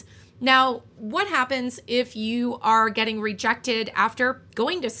process. Now, what happens if you are getting rejected after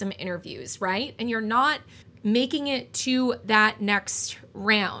going to some interviews, right? And you're not making it to that next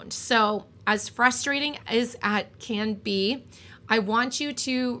round. So as frustrating as it can be, I want you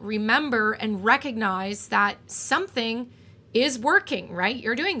to remember and recognize that something is working, right?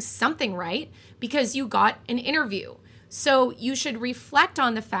 You're doing something right because you got an interview. So you should reflect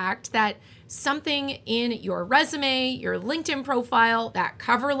on the fact that something in your resume, your LinkedIn profile, that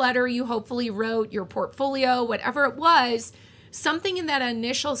cover letter you hopefully wrote, your portfolio, whatever it was, something in that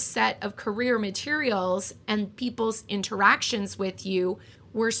initial set of career materials and people's interactions with you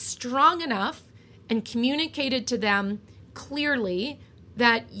were strong enough and communicated to them clearly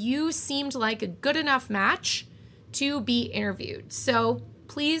that you seemed like a good enough match to be interviewed. So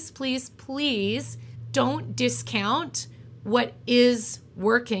please, please, please don't discount what is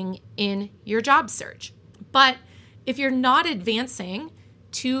working in your job search. But if you're not advancing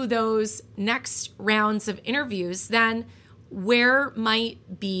to those next rounds of interviews, then where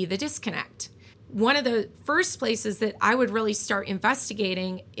might be the disconnect? One of the first places that I would really start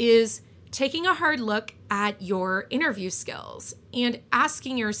investigating is taking a hard look at your interview skills and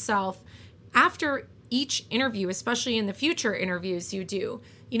asking yourself after each interview, especially in the future interviews you do,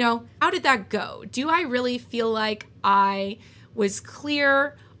 how did that go? Do I really feel like I was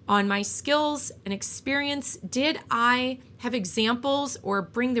clear on my skills and experience? Did I have examples or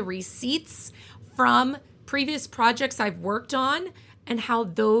bring the receipts from previous projects I've worked on and how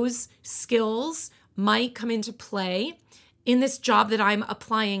those skills might come into play in this job that I'm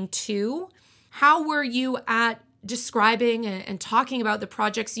applying to? How were you at describing and talking about the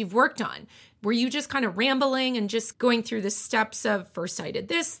projects you've worked on? Were you just kind of rambling and just going through the steps of first I did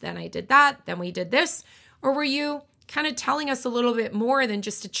this, then I did that, then we did this? Or were you kind of telling us a little bit more than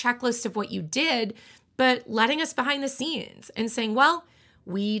just a checklist of what you did, but letting us behind the scenes and saying, well,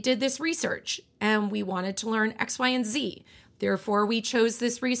 we did this research and we wanted to learn X, Y, and Z. Therefore, we chose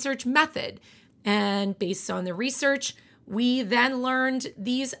this research method. And based on the research, we then learned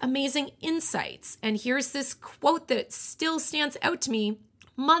these amazing insights. And here's this quote that still stands out to me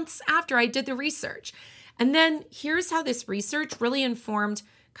months after I did the research. And then here's how this research really informed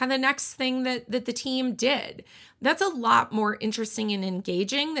kind of the next thing that the team did. That's a lot more interesting and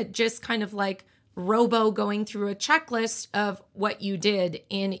engaging than just kind of like robo going through a checklist of what you did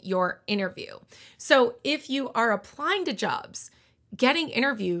in your interview. So if you are applying to jobs, getting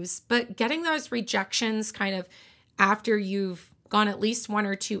interviews, but getting those rejections kind of after you've gone at least one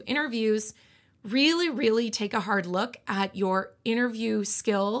or two interviews, really, really take a hard look at your interview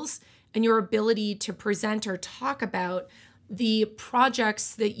skills and your ability to present or talk about the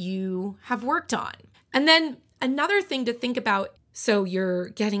projects that you have worked on. And then another thing to think about, so you're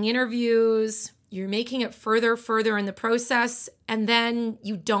getting interviews, you're making it further in the process, and then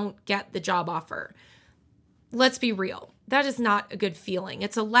you don't get the job offer. Let's be real. That is not a good feeling.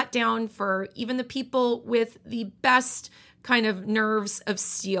 It's a letdown for even the people with the best kind of nerves of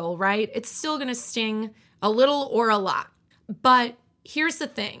steel, right? It's still going to sting a little or a lot. But here's the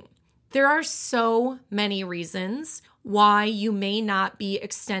thing. There are so many reasons why you may not be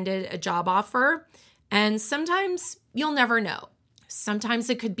extended a job offer. And sometimes you'll never know. Sometimes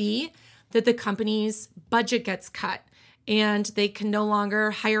it could be that the company's budget gets cut and they can no longer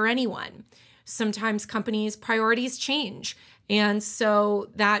hire anyone. Sometimes companies' priorities change. And so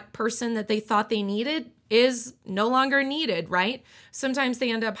that person that they thought they needed is no longer needed, right? Sometimes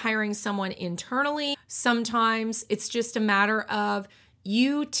they end up hiring someone internally. Sometimes it's just a matter of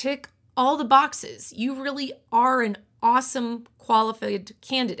you tick all the boxes. You really are an awesome qualified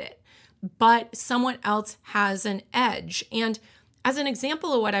candidate, but someone else has an edge. And as an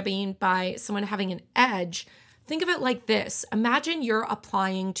example of what I mean by someone having an edge, think of it like this. Imagine you're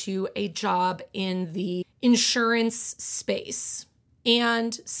applying to a job in the insurance space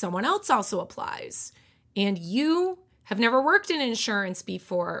and someone else also applies, and you have never worked in insurance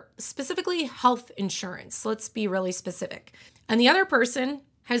before, specifically health insurance. Let's be really specific. And the other person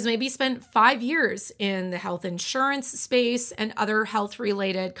has maybe spent 5 years in the health insurance space and other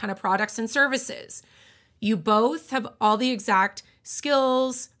health-related kind of products and services. You both have all the exact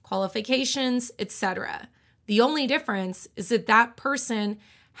skills, qualifications, etc. The only difference is that that person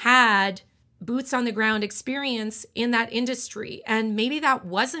had boots on the ground experience in that industry, and maybe that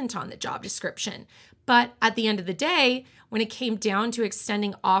wasn't on the job description. But at the end of the day, when it came down to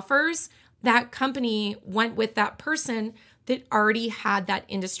extending offers, that company went with that person that already had that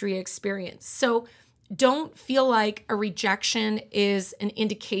industry experience. So don't feel like a rejection is an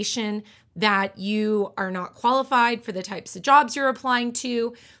indication that you are not qualified for the types of jobs you're applying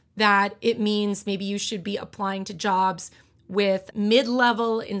to, that it means maybe you should be applying to jobs with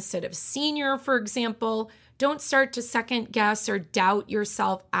mid-level instead of senior, for example. Don't start to second guess or doubt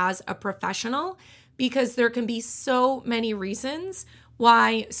yourself as a professional, because there can be so many reasons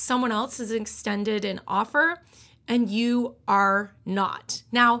why someone else has extended an offer and you are not.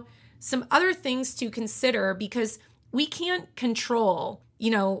 Now, some other things to consider, because we can't control,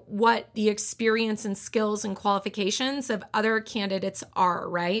 what the experience and skills and qualifications of other candidates are,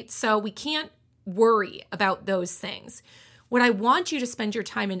 right? So we can't worry about those things. What I want you to spend your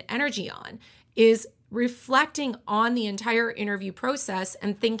time and energy on is reflecting on the entire interview process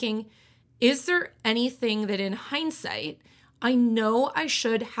and thinking, is there anything that in hindsight, I know I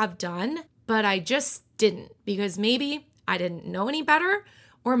should have done, but I just didn't, because maybe I didn't know any better,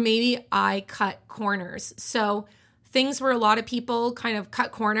 or maybe I cut corners. So things where a lot of people kind of cut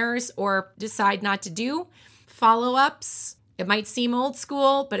corners or decide not to do, follow-ups. It might seem old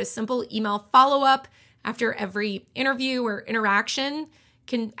school, but a simple email follow-up after every interview or interaction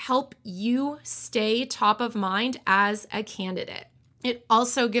can help you stay top of mind as a candidate. It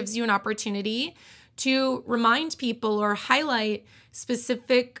also gives you an opportunity to remind people or highlight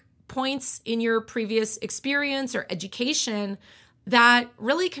specific points in your previous experience or education that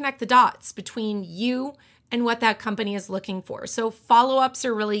really connect the dots between you and what that company is looking for. So follow-ups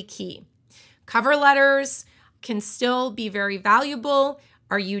are really key. Cover letters can still be very valuable.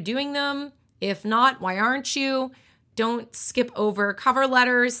 Are you doing them? If not, why aren't you? Don't skip over cover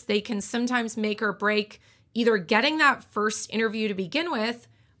letters. They can sometimes make or break either getting that first interview to begin with,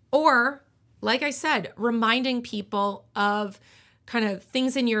 or, like I said, reminding people of kind of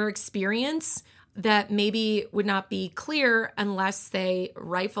things in your experience that maybe would not be clear unless they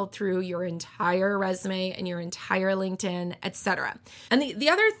rifled through your entire resume and your entire LinkedIn, etc. And the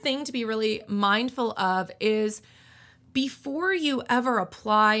other thing to be really mindful of is, before you ever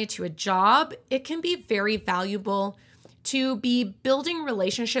apply to a job, it can be very valuable to be building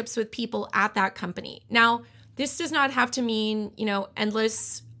relationships with people at that company. Now, this does not have to mean,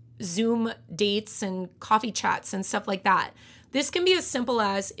 endless Zoom dates and coffee chats and stuff like that. This can be as simple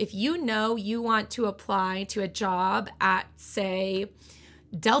as, if you know you want to apply to a job at, say,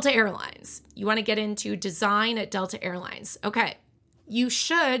 Delta Airlines. You want to get into design at Delta Airlines. Okay, you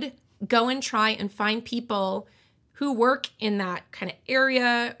should go and try and find people who work in that kind of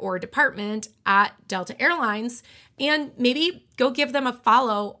area or department at Delta Airlines, and maybe go give them a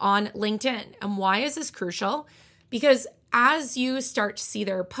follow on LinkedIn. And why is this crucial? Because as you start to see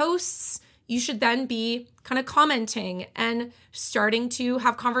their posts, you should then be kind of commenting and starting to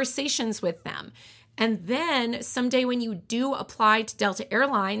have conversations with them. And then someday when you do apply to Delta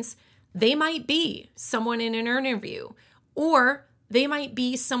Airlines, they might be someone in an interview, or they might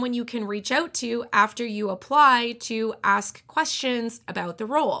be someone you can reach out to after you apply to ask questions about the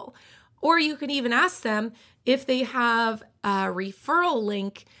role. Or you could even ask them if they have a referral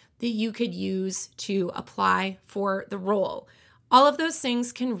link that you could use to apply for the role. All of those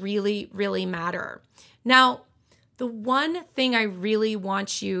things can really, really matter. Now, the one thing I really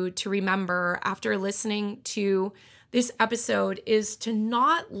want you to remember after listening to this episode is to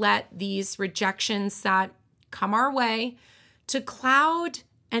not let these rejections that come our way to cloud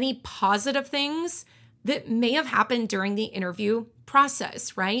any positive things that may have happened during the interview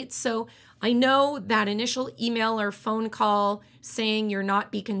process, right? So I know that initial email or phone call saying you're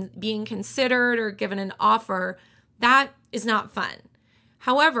not being considered or given an offer, that is not fun.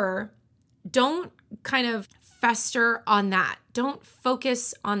 However, don't kind of fester on that. Don't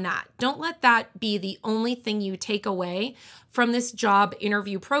focus on that. Don't let that be the only thing you take away from this job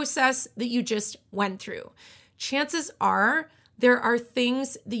interview process that you just went through. Chances are there are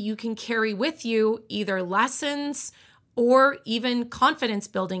things that you can carry with you, either lessons or even confidence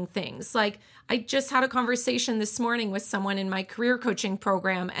building things. Like, I just had a conversation this morning with someone in my career coaching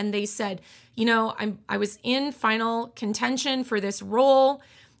program, and they said, I was in final contention for this role.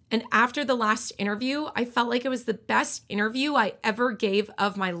 And after the last interview, I felt like it was the best interview I ever gave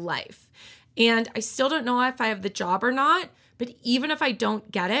of my life. And I still don't know if I have the job or not, but even if I don't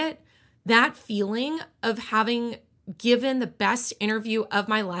get it, that feeling of having given the best interview of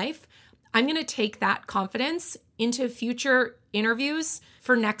my life, I'm going to take that confidence into future interviews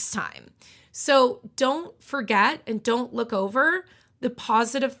for next time. So don't forget and don't look over the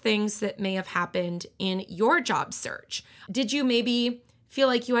positive things that may have happened in your job search. Did you maybe feel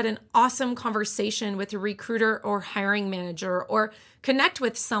like you had an awesome conversation with a recruiter or hiring manager, or connect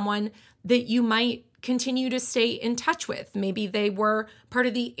with someone that you might continue to stay in touch with? Maybe they were part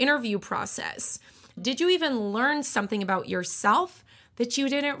of the interview process. Did you even learn something about yourself that you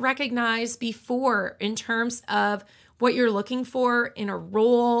didn't recognize before in terms of what you're looking for in a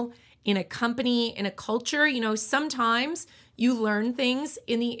role, in a company, in a culture? Sometimes you learn things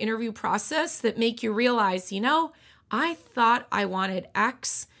in the interview process that make you realize, I thought I wanted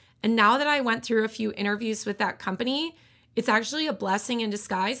X, and now that I went through a few interviews with that company, it's actually a blessing in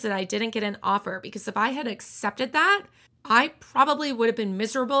disguise that I didn't get an offer, because if I had accepted that, I probably would have been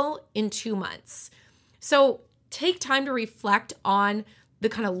miserable in 2 months. So take time to reflect on the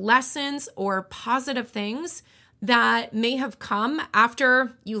kind of lessons or positive things that may have come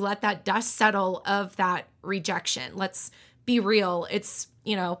after you let that dust settle of that rejection. Let's be real. It's,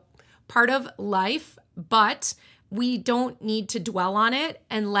 part of life, but we don't need to dwell on it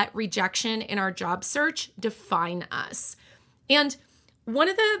and let rejection in our job search define us. And one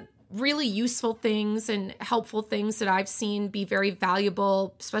of the really useful things and helpful things that I've seen be very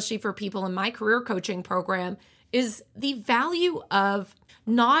valuable, especially for people in my career coaching program, is the value of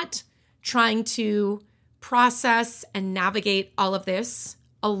not trying to process and navigate all of this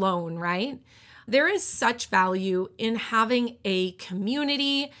alone, right? There is such value in having a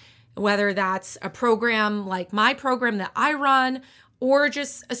community, whether that's a program like my program that I run, or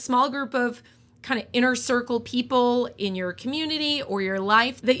just a small group of kind of inner circle people in your community or your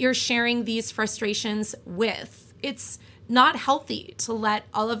life that you're sharing these frustrations with. It's not healthy to let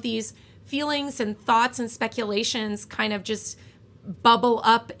all of these feelings and thoughts and speculations kind of just bubble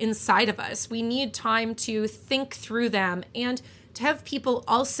up inside of us. We need time to think through them and to have people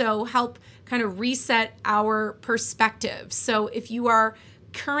also help kind of reset our perspective. So if you are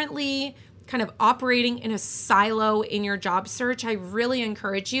currently kind of operating in a silo in your job search, I really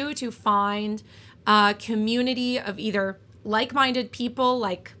encourage you to find a community of either like-minded people,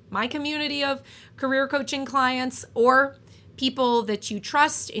 like my community of career coaching clients, or people that you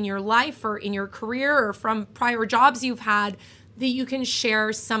trust in your life or in your career or from prior jobs you've had that you can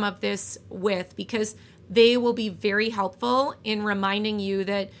share some of this with, because they will be very helpful in reminding you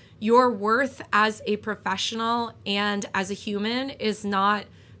that your worth as a professional and as a human is not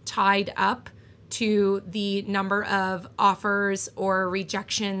tied up to the number of offers or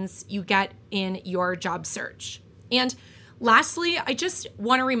rejections you get in your job search. And lastly, I just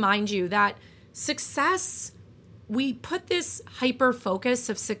want to remind you that success, we put this hyper focus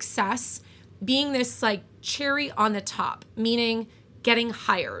of success being this like cherry on the top, meaning getting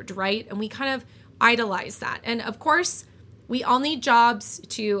hired, right? And we kind of idolize that. And of course, we all need jobs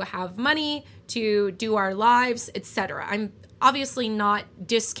to have money, to do our lives, etc. I'm obviously not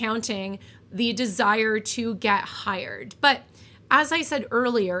discounting the desire to get hired. But as I said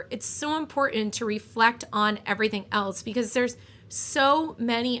earlier, it's so important to reflect on everything else, because there's so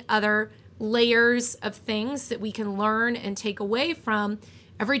many other layers of things that we can learn and take away from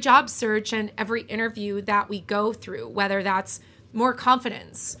every job search and every interview that we go through, whether that's more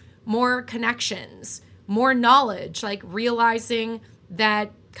confidence, more connections, more knowledge, like realizing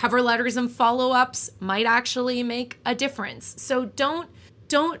that cover letters and follow-ups might actually make a difference. So don't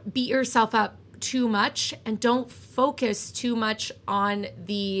beat yourself up too much, and don't focus too much on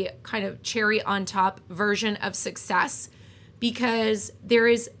the kind of cherry on top version of success, because there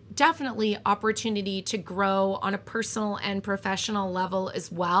is definitely opportunity to grow on a personal and professional level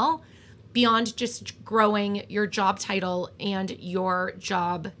as well, beyond just growing your job title and your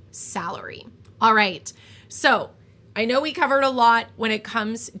job salary. All right, so I know we covered a lot when it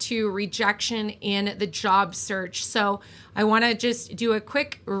comes to rejection in the job search. So I want to just do a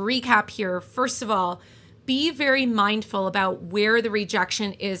quick recap here. First of all, be very mindful about where the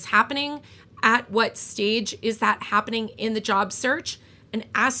rejection is happening, at what stage is that happening in the job search, and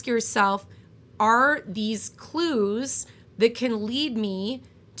ask yourself, are these clues that can lead me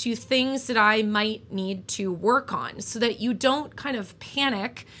to things that I might need to work on so that you don't kind of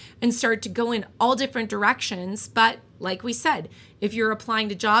panic and start to go in all different directions. But like we said, if you're applying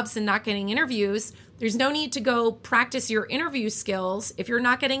to jobs and not getting interviews, there's no need to go practice your interview skills if you're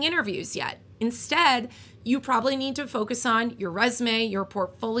not getting interviews yet. Instead, you probably need to focus on your resume, your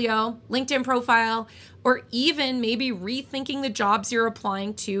portfolio, LinkedIn profile, or even maybe rethinking the jobs you're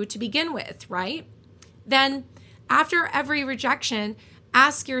applying to begin with, right? Then after every rejection,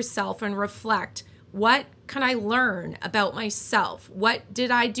 ask yourself and reflect, what can I learn about myself? What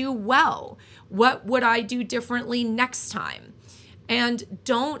did I do well? What would I do differently next time? And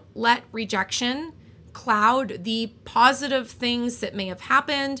don't let rejection cloud the positive things that may have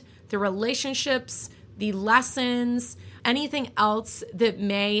happened, the relationships, the lessons, anything else that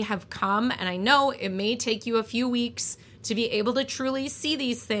may have come. And I know it may take you a few weeks to be able to truly see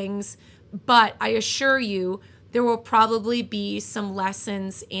these things, but I assure you, there will probably be some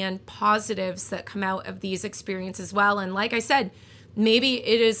lessons and positives that come out of these experiences as well. And like I said, maybe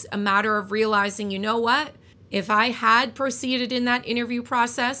it is a matter of realizing, you know what? If I had proceeded in that interview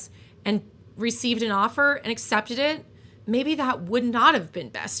process and received an offer and accepted it, maybe that would not have been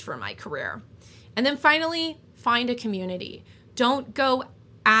best for my career. And then finally, find a community. Don't go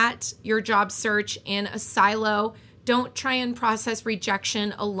at your job search in a silo. Don't try and process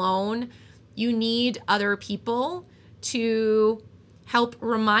rejection alone. You need other people to help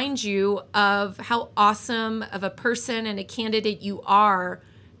remind you of how awesome of a person and a candidate you are.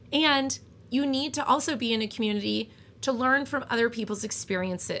 And you need to also be in a community to learn from other people's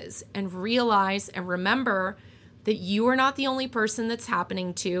experiences and realize and remember that you are not the only person that's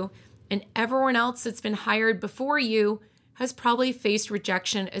happening to, and everyone else that's been hired before you has probably faced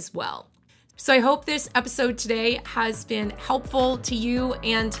rejection as well. So I hope this episode today has been helpful to you.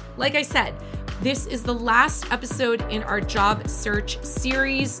 And like I said, this is the last episode in our job search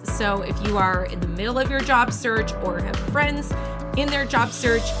series. So if you are in the middle of your job search or have friends in their job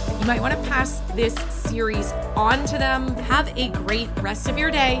search, you might want to pass this series on to them. Have a great rest of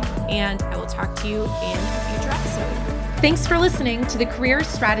your day, and I will talk to you in a future episode. Thanks for listening to the Career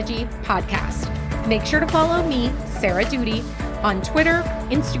Strategy Podcast. Make sure to follow me, Sarah Doody, on Twitter,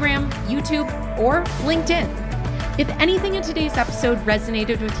 Instagram, YouTube, or LinkedIn. If anything in today's episode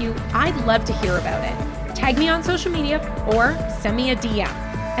resonated with you, I'd love to hear about it. Tag me on social media or send me a DM.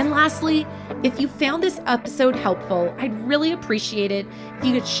 And lastly, if you found this episode helpful, I'd really appreciate it if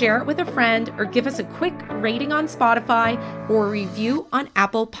you could share it with a friend or give us a quick rating on Spotify or a review on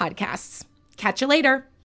Apple Podcasts. Catch you later.